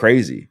you're going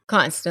crazy.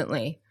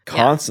 Constantly,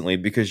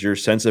 because your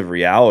sense of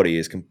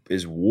reality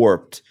is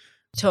warped.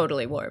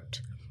 Totally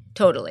warped.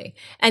 Totally.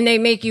 And they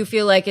make you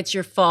feel like it's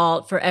your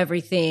fault for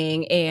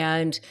everything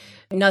and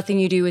nothing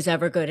you do is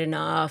ever good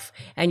enough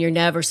and you're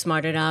never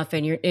smart enough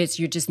and you're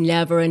just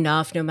never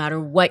enough. No matter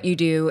what you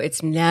do,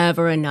 it's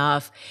never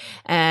enough.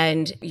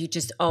 And you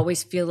just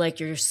always feel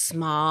like you're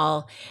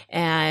small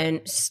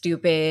and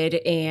stupid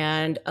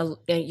and,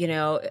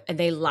 and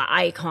they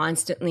lie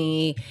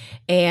constantly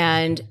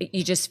and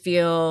you just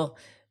feel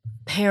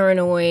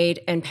paranoid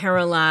and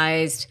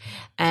paralyzed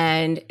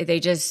and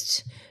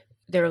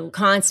they're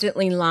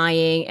constantly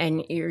lying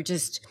and you're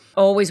just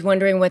always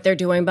wondering what they're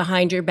doing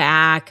behind your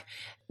back.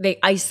 They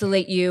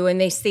isolate you and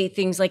they say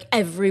things like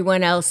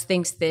everyone else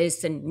thinks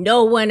this and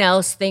no one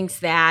else thinks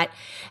that.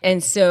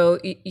 And so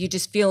you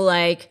just feel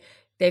like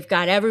they've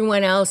got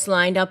everyone else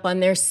lined up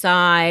on their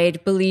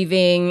side,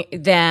 believing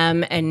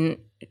them and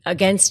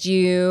against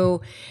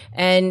you.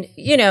 And,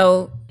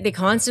 they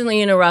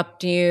constantly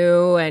interrupt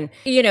you. And,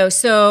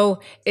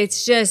 so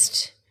it's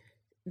just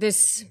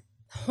this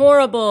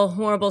horrible,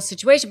 horrible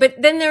situation. But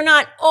then they're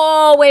not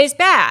always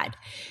bad.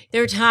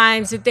 There are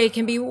times that they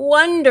can be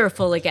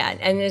wonderful again.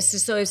 And it's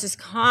just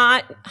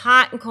hot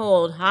and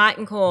cold, hot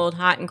and cold,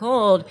 hot and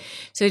cold.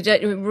 So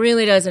it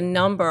really does a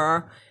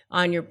number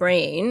on your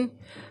brain,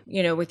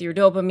 with your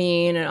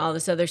dopamine and all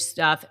this other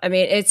stuff.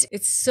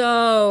 It's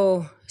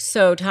so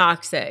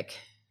toxic.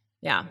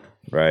 Yeah.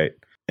 Right.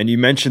 And you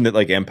mentioned that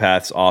like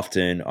empaths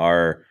often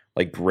are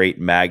like great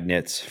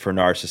magnets for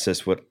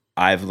narcissists. What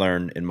I've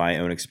learned in my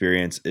own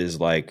experience is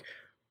like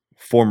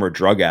former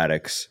drug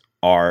addicts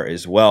are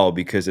as well,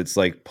 because it's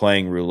like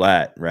playing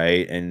roulette,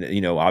 right? And,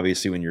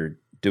 obviously when you're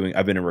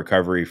I've been in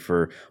recovery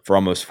for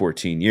almost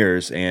 14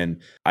 years,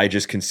 and I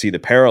just can see the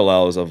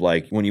parallels of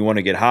like, when you want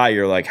to get high,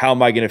 you're like, how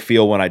am I going to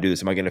feel when I do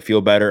this? Am I going to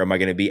feel better? Am I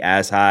going to be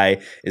as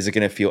high? Is it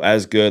going to feel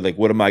as good? Like,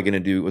 what am I going to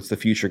do? What's the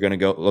future going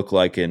to look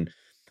like? And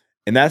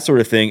that sort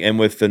of thing. And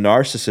with the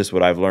narcissist,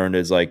 what I've learned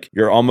is like,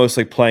 you're almost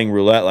like playing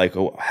roulette. Like,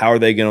 oh, how are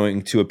they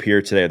going to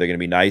appear today? Are they going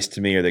to be nice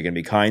to me? Are they going to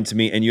be kind to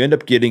me? And you end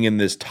up getting in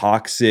this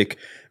toxic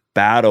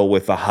battle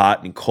with the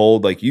hot and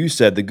cold, like you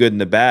said, the good and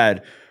the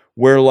bad,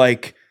 where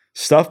like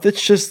stuff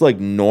that's just like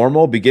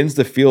normal begins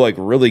to feel like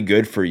really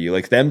good for you.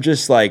 Like them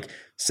just like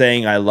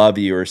saying I love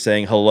you or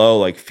saying hello,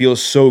 like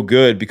feels so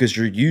good because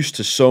you're used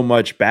to so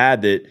much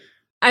bad that.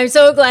 I'm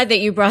so glad that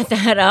you brought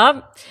that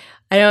up.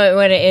 I don't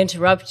want to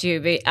interrupt you,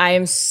 but I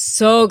am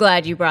so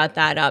glad you brought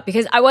that up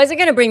because I wasn't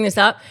going to bring this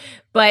up,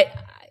 but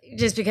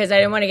just because I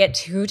didn't want to get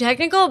too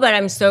technical, but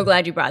I'm so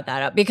glad you brought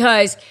that up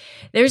because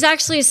there's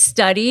actually a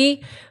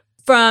study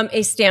from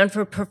a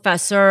Stanford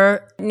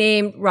professor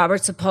named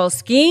Robert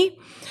Sapolsky,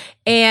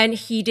 and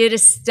he did a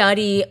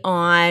study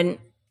on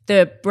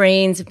the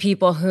brains of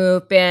people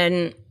who've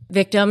been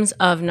victims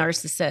of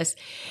narcissists.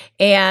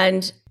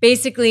 And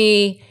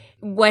basically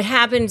what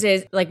happens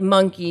is like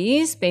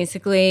monkeys,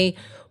 basically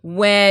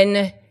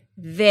when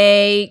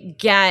they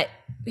get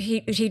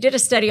he did a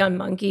study on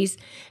monkeys,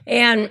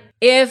 and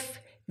if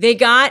they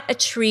got a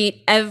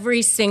treat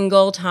every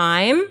single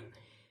time,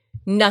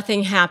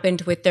 nothing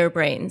happened with their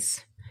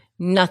brains.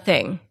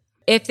 Nothing.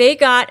 If they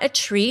got a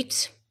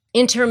treat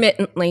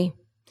intermittently,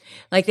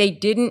 like they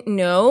didn't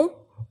know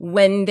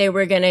when they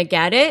were going to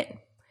get it,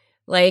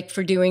 like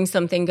for doing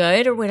something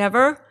good or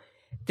whatever,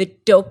 the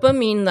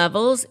dopamine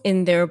levels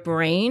in their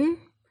brain,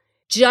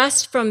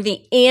 just from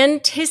the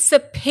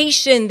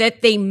anticipation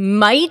that they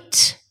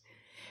might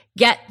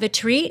get the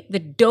treat, the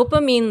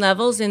dopamine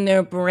levels in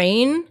their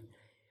brain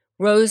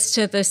rose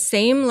to the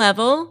same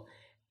level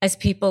as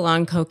people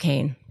on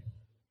cocaine.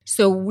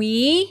 So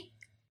we,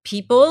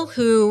 people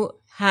who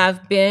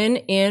have been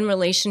in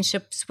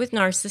relationships with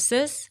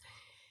narcissists,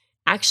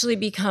 actually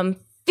become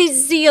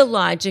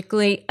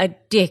physiologically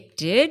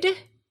addicted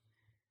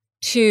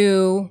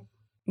to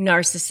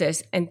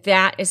narcissists. And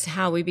that is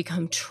how we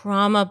become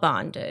trauma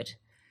bonded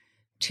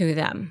to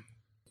them.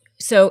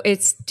 So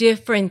it's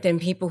different than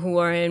people who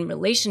are in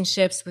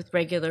relationships with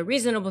regular,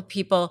 reasonable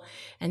people.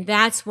 And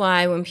that's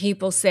why when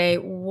people say,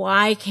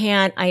 why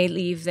can't I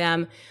leave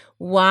them?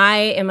 Why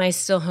am I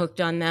still hooked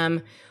on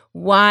them?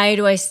 Why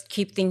do I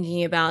keep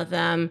thinking about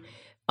them?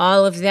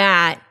 All of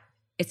that,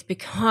 it's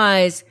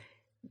because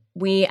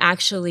we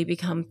actually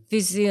become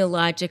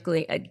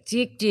physiologically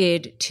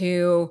addicted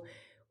to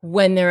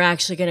when they're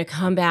actually going to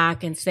come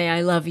back and say,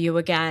 I love you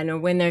again, or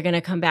when they're going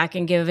to come back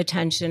and give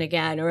attention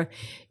again, or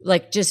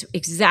like just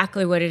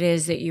exactly what it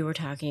is that you were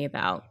talking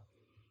about.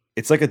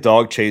 It's like a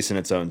dog chasing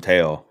its own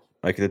tail.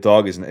 Like the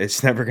dog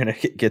it's never going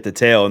to get the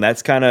tail. And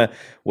that's kind of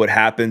what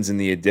happens in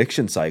the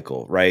addiction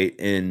cycle, right?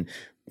 And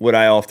what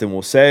I often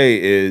will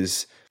say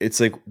is it's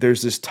like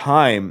there's this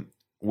time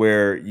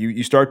where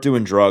you start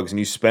doing drugs and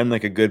you spend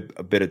like a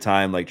bit of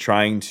time like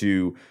trying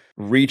to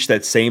reach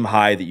that same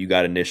high that you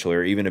got initially,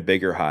 or even a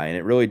bigger high, and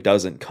it really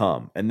doesn't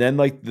come. And then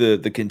like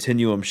the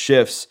continuum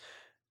shifts,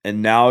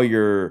 and now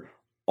you're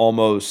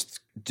almost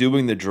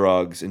doing the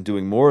drugs and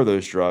doing more of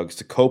those drugs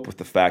to cope with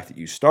the fact that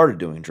you started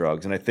doing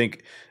drugs. And I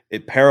think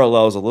it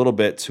parallels a little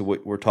bit to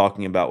what we're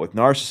talking about with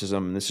narcissism,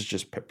 and this is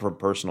just from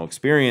personal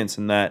experience,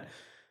 in that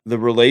the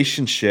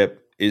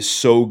relationship is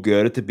so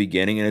good at the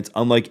beginning, and it's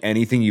unlike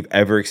anything you've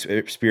ever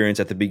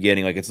experienced at the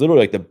beginning. Like it's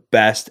literally like the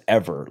best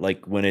ever,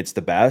 like when it's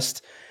the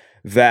best,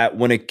 that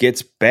when it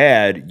gets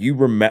bad, you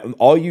remember,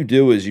 all you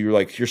do is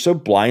you're so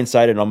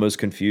blindsided and almost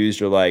confused.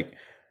 You're like,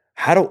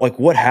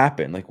 what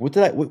happened? Like,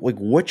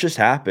 what just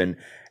happened?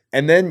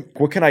 And then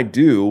what can I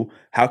do?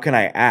 How can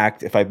I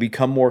act if I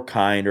become more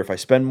kind, or if I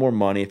spend more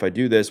money, if I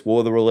do this?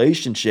 Will the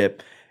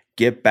relationship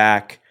get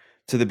back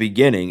to the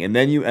beginning? And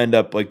then you end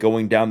up like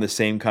going down the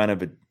same kind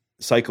of a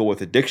cycle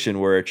with addiction,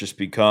 where it just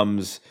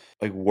becomes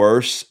like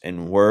worse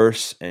and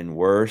worse and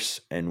worse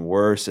and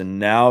worse. And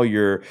now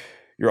you're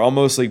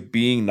almost like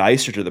being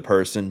nicer to the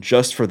person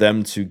just for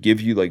them to give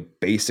you like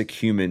basic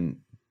human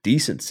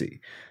decency.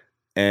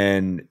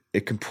 And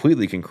it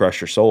completely can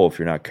crush your soul if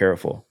you're not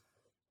careful.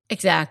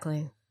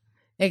 Exactly.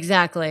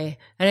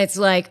 And it's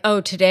like, oh,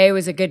 today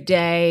was a good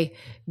day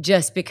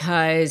just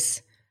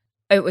because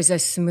it was a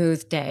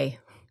smooth day,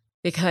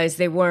 because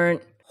they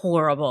weren't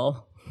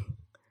horrible.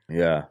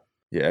 Yeah.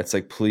 It's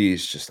like,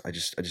 please, I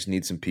just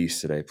need some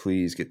peace today.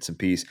 Please get some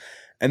peace.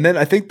 And then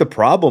I think the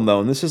problem though,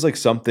 and this is like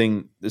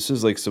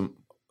some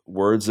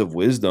words of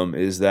wisdom,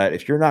 is that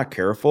if you're not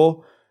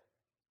careful,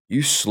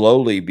 you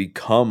slowly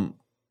become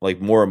like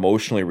more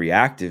emotionally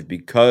reactive,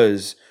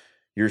 because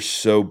you're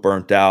so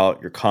burnt out,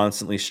 you're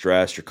constantly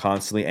stressed, you're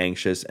constantly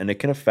anxious, and it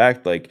can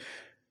affect like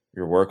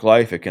your work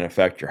life, it can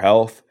affect your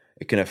health,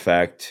 it can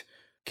affect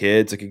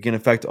kids, like it can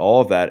affect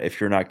all of that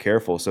if you're not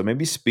careful. So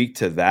maybe speak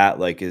to that,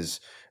 like as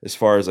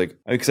far as like,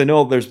 because I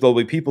know there'll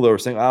be people that are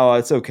saying, oh,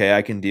 it's okay,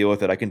 I can deal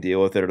with it,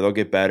 or they'll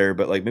get better.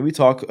 But like maybe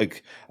talk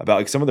like about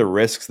like some of the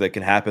risks that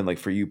can happen like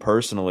for you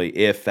personally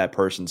if that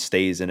person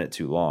stays in it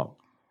too long.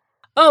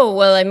 Oh,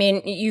 well, I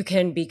mean, you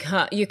can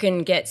get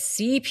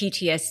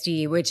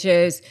CPTSD, which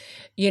is,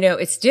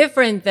 it's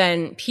different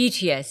than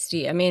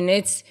PTSD. I mean,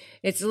 it's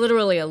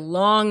literally a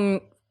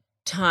long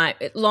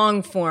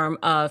form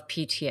of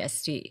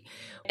PTSD,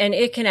 and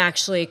it can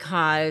actually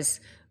cause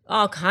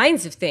all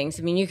kinds of things.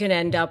 I mean, you can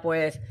end up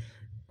with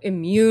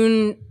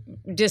immune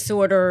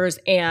disorders,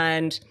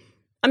 and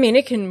I mean,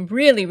 it can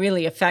really,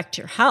 really affect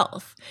your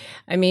health.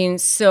 I mean,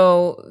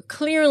 so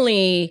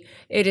clearly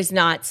it is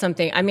not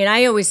something, I mean,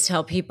 I always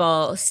tell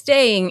people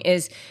staying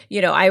is,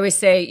 I always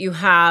say you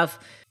have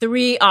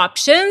 3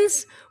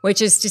 options,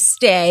 which is to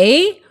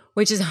stay,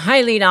 which is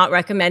highly not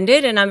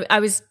recommended. And I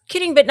was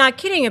kidding, but not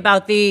kidding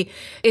about it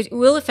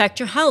will affect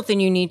your health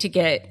and you need to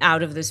get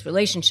out of this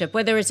relationship,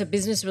 whether it's a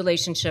business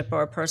relationship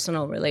or a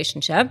personal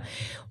relationship.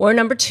 Or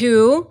number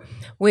 2,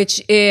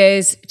 which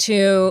is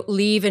to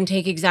leave and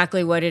take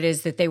exactly what it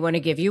is that they want to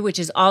give you, which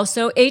is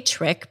also a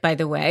trick, by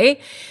the way,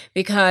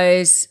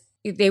 because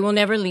they will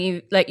never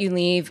let you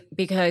leave,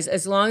 because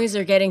as long as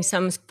they're getting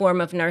some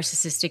form of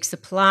narcissistic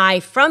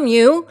supply from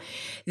you,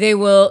 they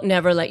will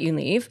never let you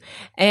leave.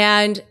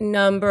 And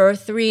number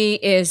 3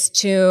 is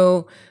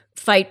to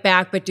fight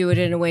back, but do it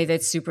in a way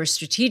that's super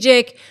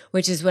strategic,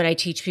 which is what I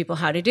teach people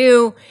how to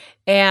do.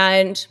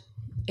 And,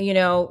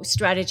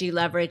 strategy,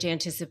 leverage,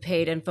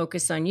 anticipate, and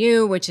focus on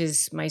you, which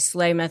is my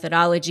SLAY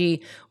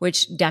methodology,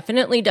 which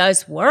definitely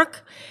does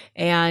work.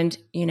 And,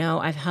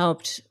 I've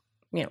helped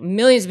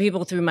millions of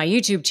people through my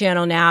YouTube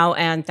channel now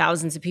and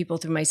thousands of people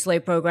through my SLAY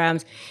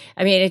programs.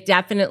 I mean, it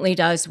definitely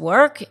does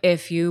work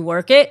if you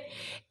work it.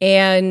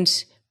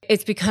 And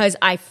it's because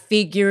I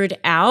figured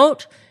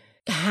out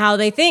how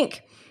they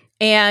think.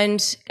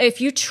 And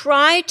if you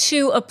try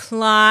to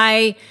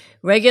apply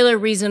regular,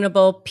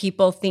 reasonable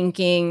people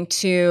thinking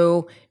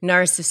to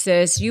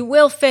narcissists, you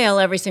will fail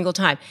every single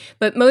time.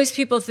 But most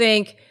people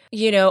think,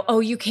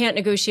 you can't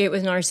negotiate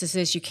with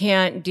narcissists, you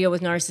can't deal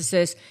with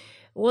narcissists.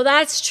 Well,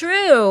 that's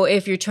true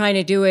if you're trying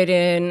to do it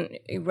in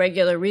a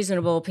regular,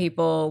 reasonable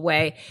people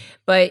way.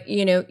 But,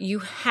 you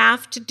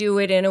have to do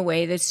it in a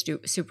way that's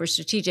super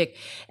strategic.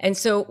 And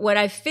so what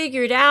I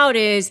figured out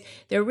is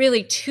there are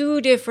really two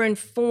different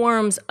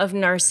forms of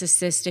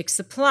narcissistic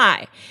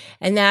supply.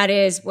 And that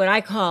is what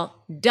I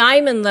call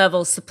diamond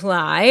level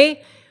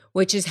supply,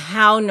 which is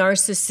how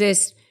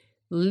narcissists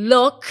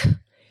look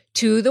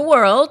to the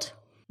world,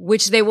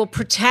 which they will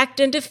protect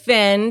and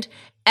defend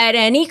at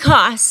any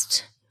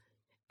cost.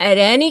 At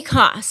any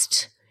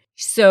cost.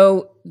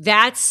 So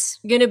that's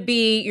going to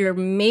be your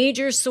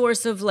major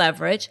source of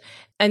leverage.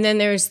 And then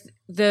there's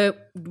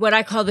what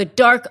I call the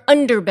dark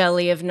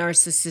underbelly of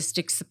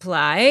narcissistic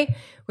supply,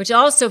 which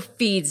also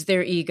feeds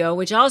their ego,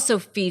 which also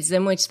feeds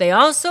them, which they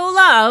also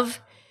love,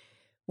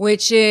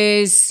 which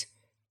is,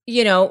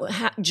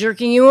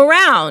 jerking you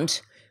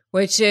around,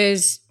 which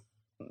is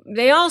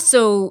they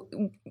also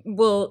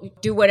will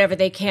do whatever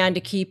they can to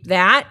keep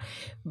that.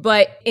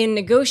 But in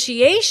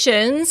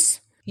negotiations,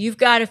 you've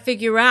got to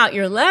figure out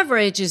your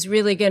leverage is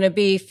really going to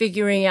be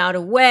figuring out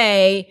a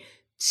way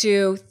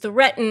to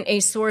threaten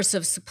a source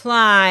of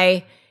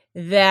supply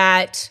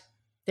that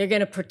they're going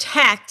to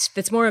protect,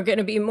 that's going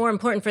to be more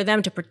important for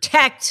them to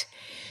protect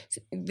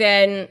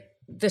than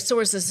the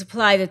source of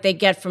supply that they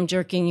get from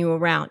jerking you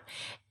around.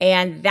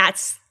 And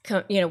that's,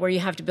 where you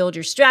have to build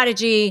your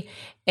strategy.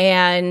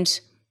 And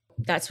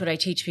that's what I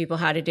teach people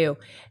how to do.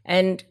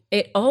 And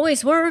it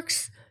always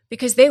works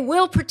because they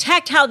will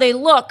protect how they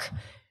look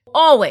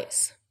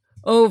always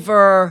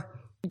over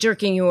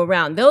jerking you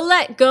around. They'll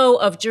let go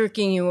of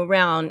jerking you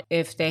around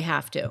if they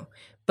have to,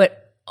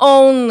 but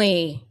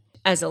only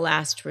as a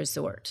last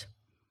resort.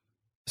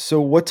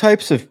 So what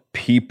types of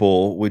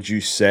people would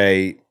you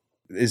say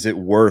is it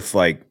worth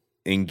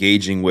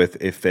engaging with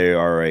if they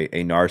are a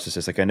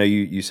narcissist? Like I know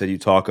you said you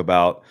talk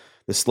about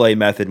the SLAY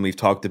method, and we've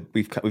talked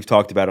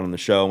about it on the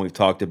show, and we've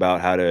talked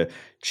about how to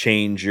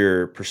change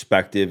your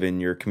perspective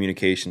and your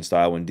communication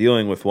style when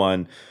dealing with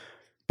one.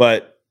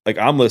 But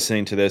I'm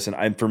listening to this,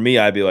 and for me,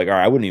 I'd be like, all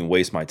right, I wouldn't even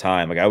waste my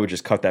time. I would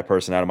just cut that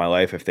person out of my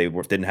life if they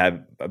didn't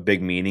have a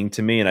big meaning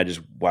to me, and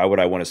why would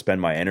I want to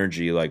spend my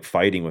energy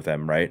fighting with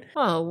them, right?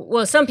 Oh,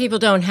 well, some people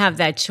don't have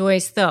that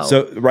choice, though.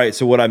 So right,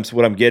 so what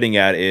I'm getting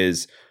at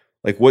is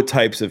what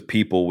types of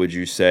people would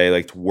you say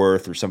it's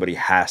worth, or somebody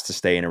has to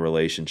stay in a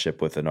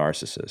relationship with a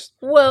narcissist?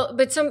 Well,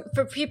 but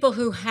for people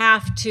who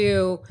have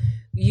to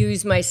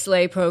use my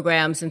SLAY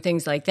programs and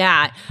things like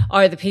that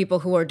are the people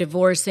who are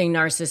divorcing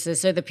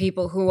narcissists, are the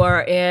people who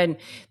are in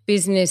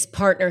business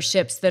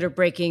partnerships that are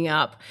breaking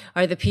up,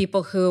 are the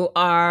people who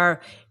have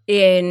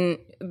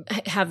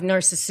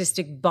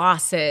narcissistic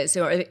bosses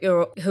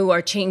or who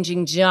are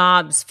changing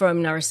jobs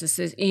from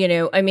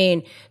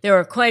narcissists. There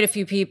are quite a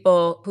few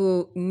people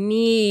who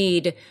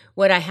need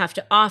what I have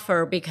to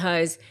offer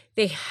because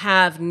they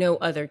have no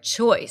other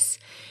choice,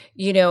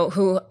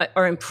 who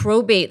are in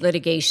probate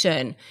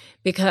litigation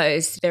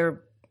because their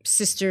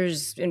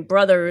sisters and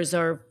brothers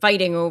are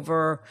fighting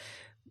over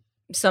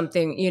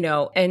something,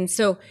 And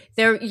so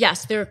there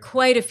are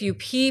quite a few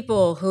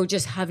people who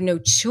just have no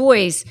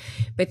choice,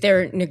 but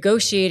they're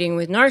negotiating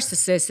with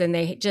narcissists and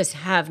they just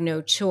have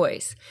no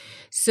choice.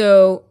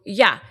 So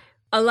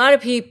a lot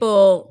of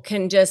people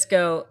can just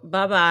go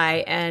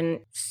bye-bye and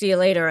see you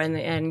later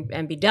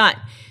and be done.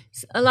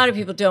 A lot of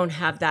people don't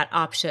have that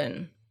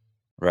option.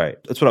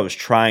 Right. That's what I was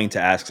trying to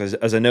ask.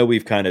 As I know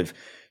we've kind of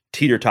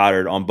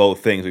teeter-tottered on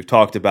both things. We've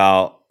talked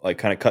about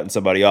kind of cutting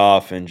somebody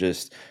off and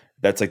just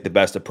that's the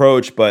best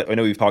approach. But I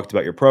know we've talked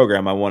about your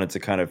program. I wanted to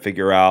kind of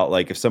figure out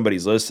if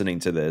somebody's listening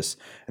to this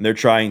and they're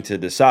trying to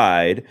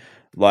decide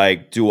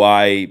do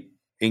I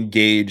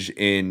engage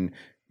in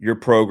your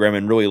program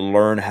and really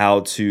learn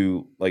how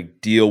to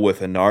deal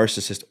with a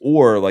narcissist,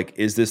 or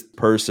is this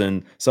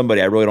person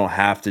somebody I really don't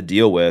have to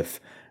deal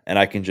with? And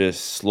I can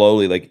just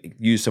slowly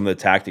use some of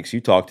the tactics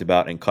you talked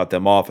about and cut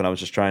them off. And I was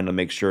just trying to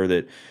make sure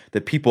that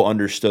people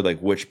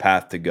understood which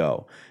path to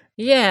go.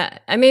 Yeah.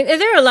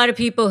 There are a lot of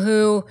people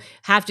who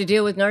have to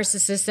deal with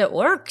narcissists at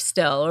work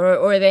still,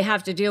 or they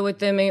have to deal with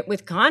them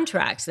with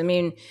contracts.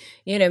 Maybe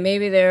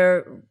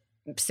they're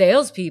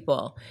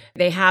salespeople.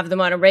 They have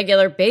them on a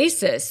regular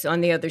basis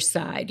on the other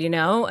side,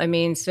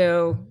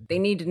 so they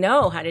need to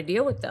know how to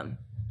deal with them.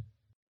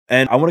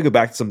 And I want to go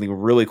back to something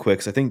really quick,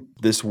 because I think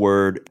this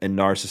word and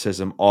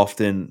narcissism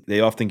often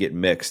get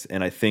mixed,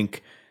 and I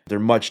think they're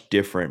much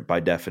different by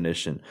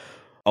definition.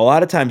 A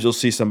lot of times you'll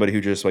see somebody who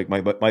just like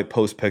might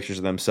post pictures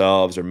of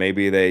themselves, or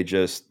maybe they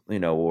just,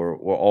 or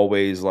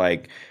always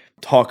like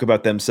talk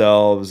about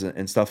themselves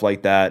and stuff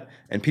like that.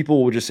 And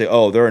people will just say,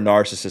 oh, they're a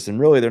narcissist. And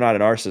really, they're not a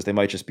narcissist. They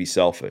might just be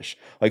selfish.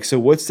 Like, so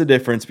what's the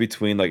difference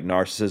between like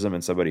narcissism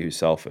and somebody who's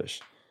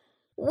selfish?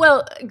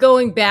 Well,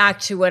 going back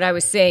to what I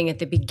was saying at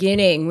the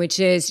beginning, which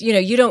is,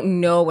 you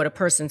don't know what a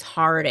person's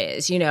heart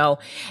is,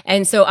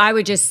 And so I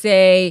would just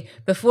say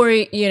before,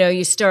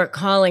 you start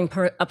calling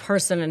a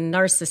person a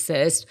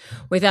narcissist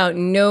without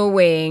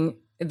knowing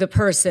the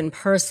person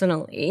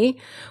personally,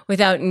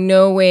 without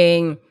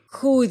knowing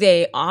who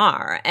they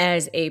are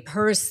as a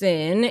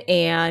person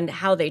and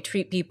how they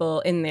treat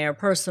people in their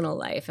personal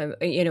life,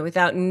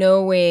 without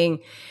knowing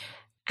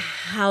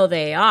how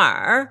they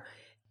are,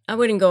 I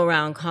wouldn't go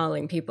around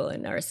calling people a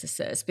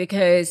narcissist,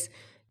 because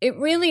it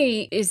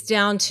really is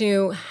down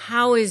to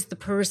how is the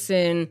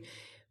person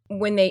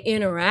when they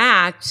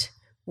interact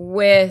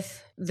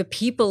with the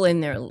people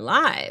in their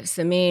lives.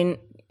 I mean,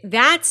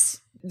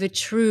 that's the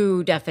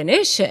true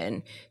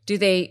definition. Do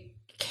they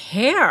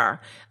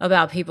care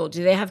about people?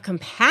 Do they have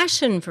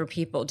compassion for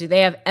people? Do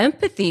they have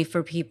empathy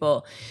for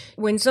people?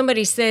 When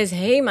somebody says,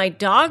 hey, my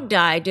dog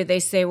died, do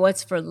they say,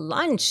 what's for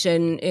lunch?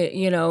 And,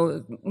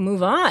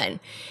 move on.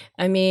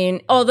 I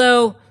mean,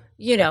 although,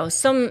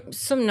 some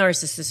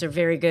narcissists are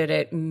very good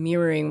at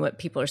mirroring what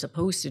people are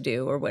supposed to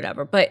do or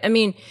whatever. But I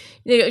mean,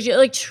 they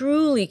like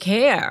truly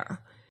care,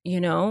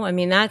 I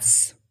mean,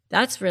 that's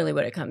really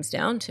what it comes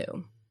down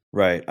to.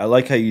 Right. I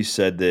like how you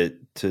said that,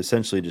 to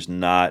essentially just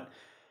not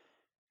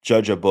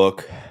judge a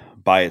book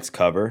by its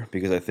cover,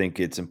 because I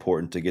think it's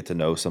important to get to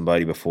know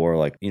somebody before,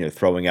 like,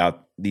 throwing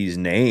out these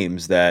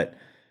names that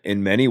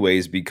in many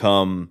ways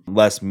become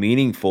less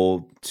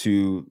meaningful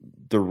to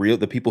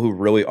the people who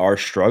really are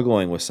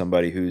struggling with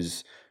somebody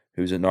who's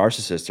a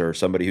narcissist, or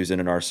somebody who's in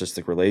a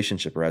narcissistic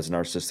relationship or has a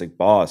narcissistic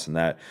boss, and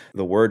that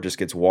the word just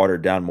gets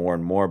watered down more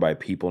and more by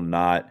people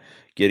not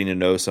getting to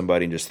know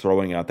somebody and just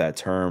throwing out that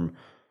term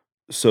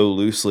so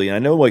loosely. And I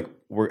know, like,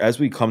 as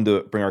we come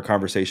to bring our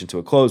conversation to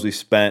a close, we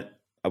spent,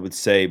 I would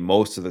say,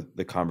 most of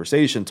the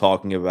conversation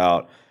talking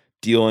about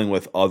dealing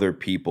with other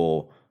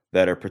people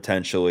that are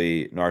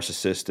potentially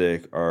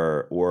narcissistic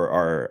or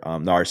are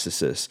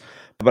narcissists.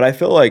 But I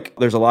feel like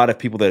there's a lot of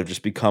people that have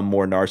just become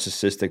more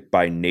narcissistic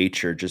by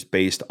nature, just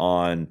based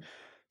on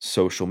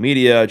social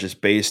media,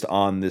 just based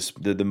on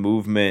the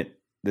movement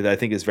that I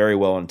think is very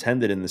well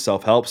intended in the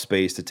self-help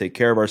space to take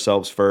care of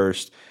ourselves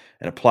first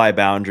and apply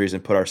boundaries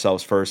and put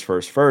ourselves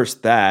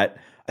first, that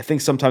I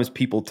think sometimes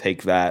people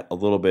take that a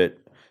little bit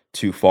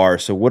too far.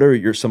 So what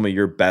are some of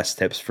your best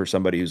tips for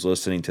somebody who's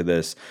listening to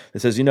this that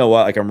says, you know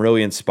what, like, I'm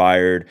really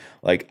inspired.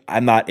 Like,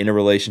 I'm not in a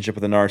relationship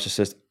with a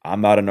narcissist.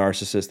 I'm not a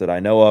narcissist that I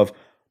know of,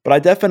 but I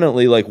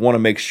definitely like want to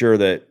make sure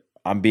that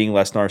I'm being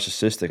less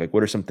narcissistic. Like,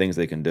 what are some things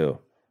they can do?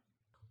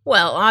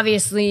 Well,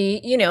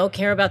 obviously,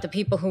 care about the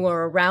people who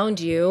are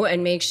around you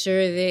and make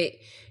sure that,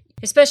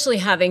 especially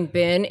having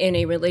been in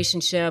a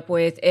relationship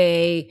with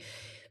a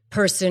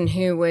person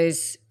who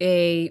was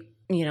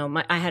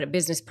I had a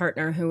business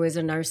partner who was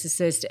a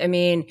narcissist. I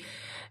mean,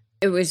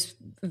 it was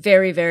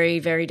very, very,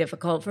 very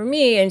difficult for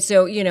me. And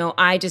so,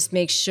 I just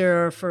make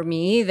sure for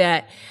me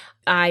that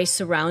I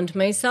surround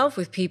myself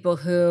with people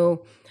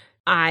who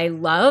I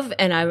love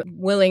and I'm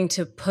willing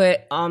to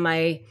put all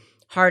my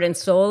heart and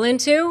soul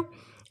into.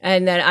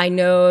 And that I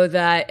know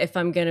that if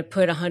I'm going to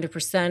put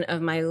 100%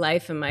 of my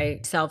life and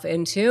myself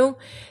into,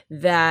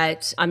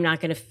 that I'm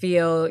not going to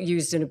feel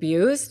used and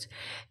abused,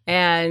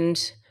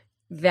 and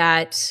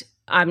that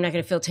I'm not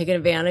going to feel taken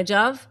advantage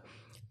of,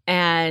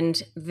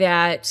 and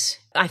that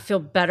I feel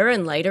better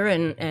and lighter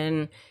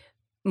and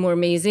more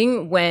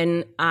amazing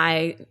when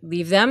I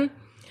leave them.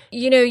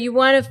 You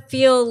want to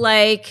feel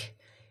like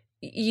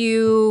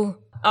you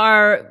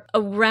are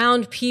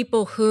around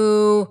people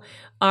who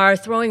are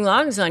throwing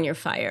logs on your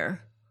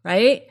fire,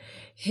 right?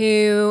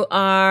 Who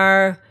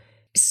are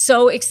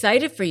so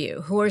excited for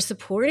you, who are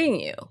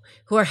supporting you,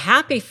 who are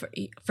happy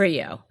for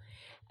you,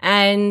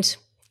 and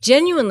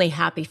genuinely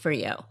happy for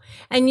you.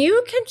 And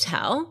you can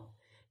tell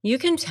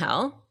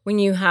when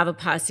you have a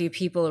posse of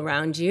people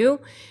around you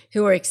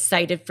who are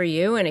excited for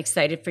you and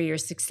excited for your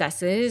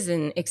successes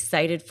and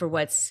excited for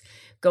what's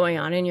going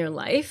on in your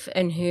life,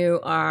 and who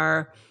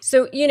are,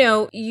 so,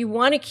 you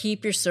want to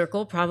keep your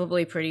circle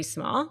probably pretty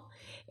small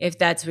if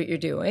that's what you're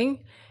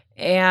doing.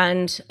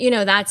 And,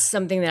 that's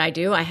something that I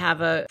do. I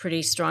have a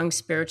pretty strong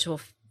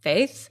spiritual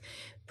faith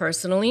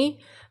personally,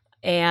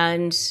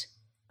 and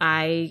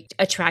I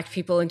attract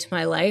people into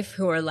my life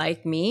who are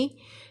like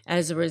me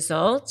as a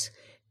result.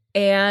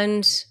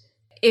 And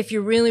if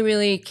you're really,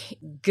 really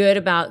good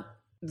about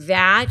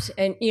that,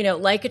 and,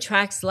 like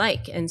attracts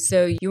like. And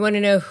so you want to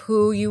know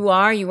who you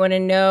are. You want to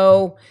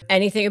know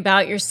anything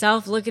about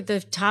yourself. Look at the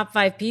top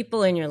 5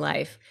 people in your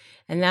life,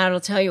 and that'll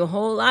tell you a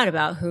whole lot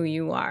about who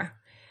you are,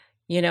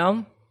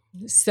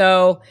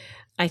 So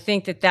I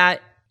think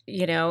that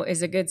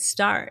is a good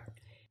start.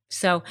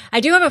 So I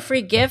do have a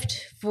free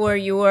gift for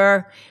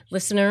your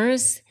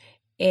listeners,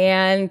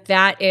 and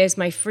that is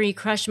my free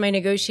Crush My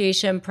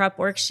Negotiation prep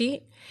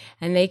worksheet.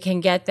 And they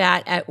can get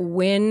that at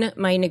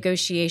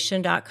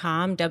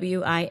winmynegotiation.com,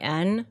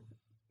 WIN,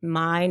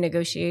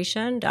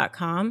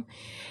 mynegotiation.com.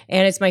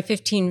 And it's my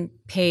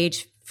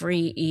 15-page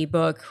free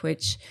ebook,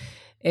 which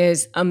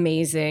is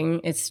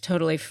amazing. It's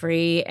totally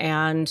free.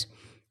 And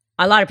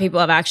a lot of people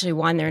have actually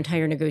won their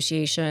entire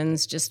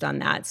negotiations just on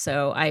that.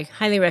 So I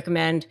highly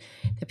recommend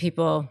that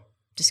people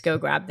just go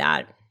grab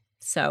that.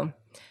 So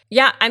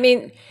yeah, I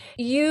mean,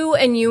 you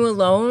and you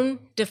alone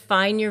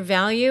define your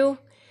value.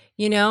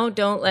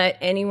 Don't let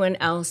anyone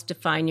else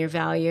define your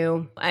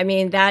value. I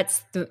mean,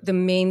 that's the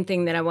main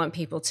thing that I want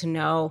people to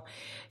know.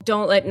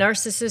 Don't let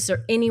narcissists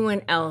or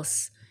anyone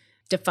else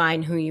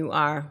define who you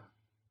are.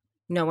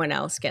 No one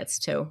else gets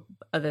to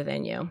other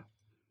than you.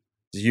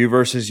 You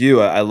versus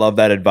you. I love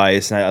that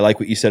advice. And I like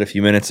what you said a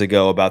few minutes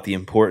ago about the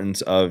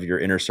importance of your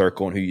inner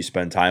circle and who you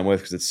spend time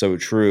with, because it's so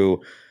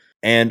true.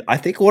 And I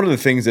think one of the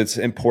things that's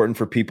important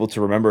for people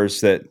to remember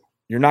is that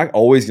you're not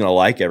always going to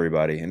like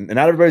everybody. And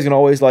not everybody's going to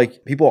always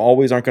people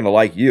always aren't going to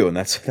like you. And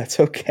that's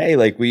okay.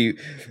 Like we're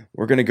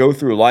going to go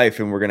through life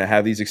and we're going to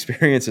have these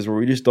experiences where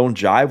we just don't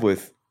jive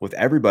with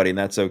everybody. And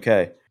that's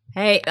okay.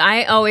 Hey,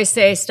 I always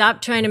say,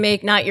 stop trying to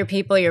make not your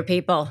people your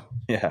people.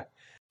 Yeah.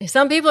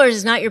 Some people are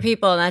just not your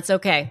people, and that's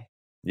okay.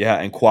 Yeah,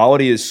 and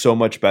quality is so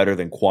much better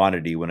than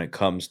quantity when it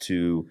comes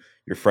to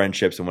your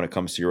friendships and when it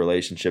comes to your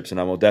relationships. And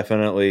I will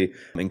definitely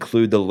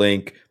include the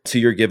link to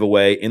your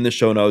giveaway in the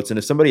show notes. And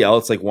if somebody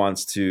else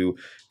wants to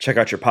check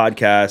out your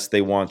podcast,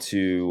 they want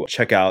to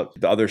check out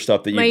the other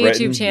stuff that you've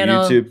written, YouTube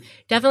channel.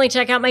 Definitely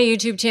check out my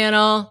YouTube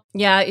channel.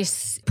 Yeah, you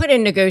put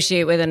in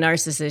Negotiate with a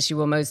Narcissist. You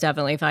will most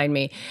definitely find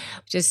me.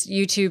 Just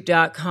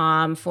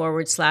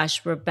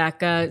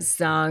youtube.com/Rebecca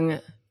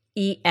Zung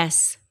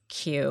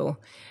ESQ.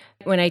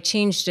 When I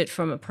changed it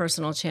from a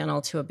personal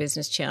channel to a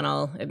business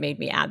channel, it made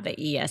me add the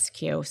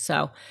ESQ.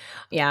 So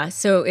yeah,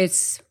 so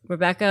it's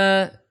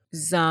Rebecca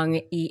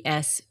Zung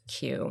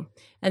ESQ.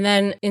 And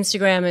then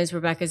Instagram is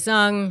Rebecca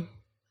Zung.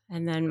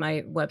 And then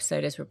my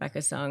website is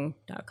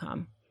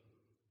RebeccaZung.com.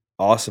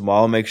 Awesome. Well,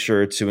 I'll make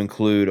sure to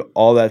include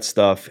all that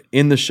stuff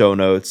in the show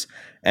notes.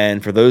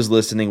 And for those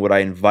listening, what I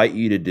invite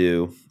you to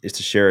do is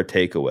to share a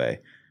takeaway.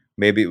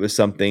 Maybe it was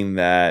something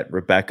that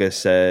Rebecca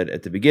said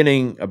at the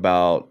beginning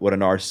about what a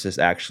narcissist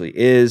actually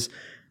is.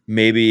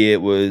 Maybe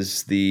it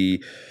was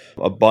the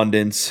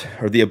abundance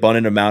or the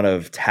abundant amount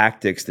of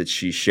tactics that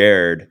she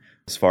shared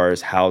as far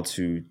as how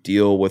to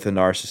deal with a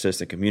narcissist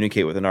and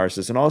communicate with a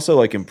narcissist, and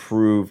also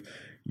improve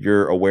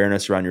your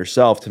awareness around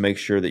yourself to make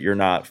sure that you're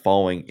not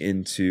falling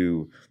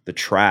into the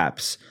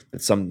traps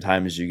that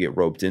sometimes you get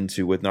roped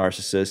into with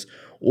narcissists.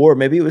 Or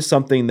maybe it was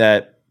something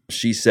that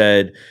she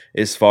said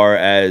as far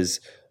as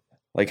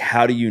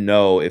how do you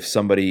know if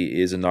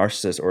somebody is a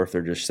narcissist or if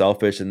they're just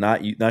selfish, and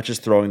not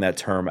just throwing that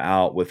term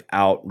out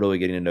without really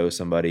getting to know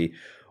somebody.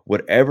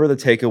 Whatever the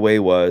takeaway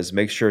was,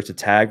 make sure to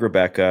tag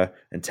Rebecca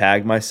and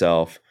tag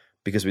myself,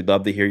 because we'd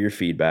love to hear your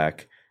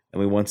feedback. And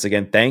we once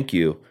again thank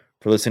you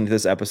for listening to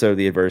this episode of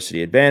The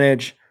Adversity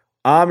Advantage.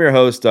 I'm your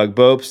host, Doug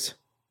Bopst,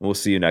 and we'll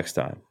see you next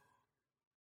time.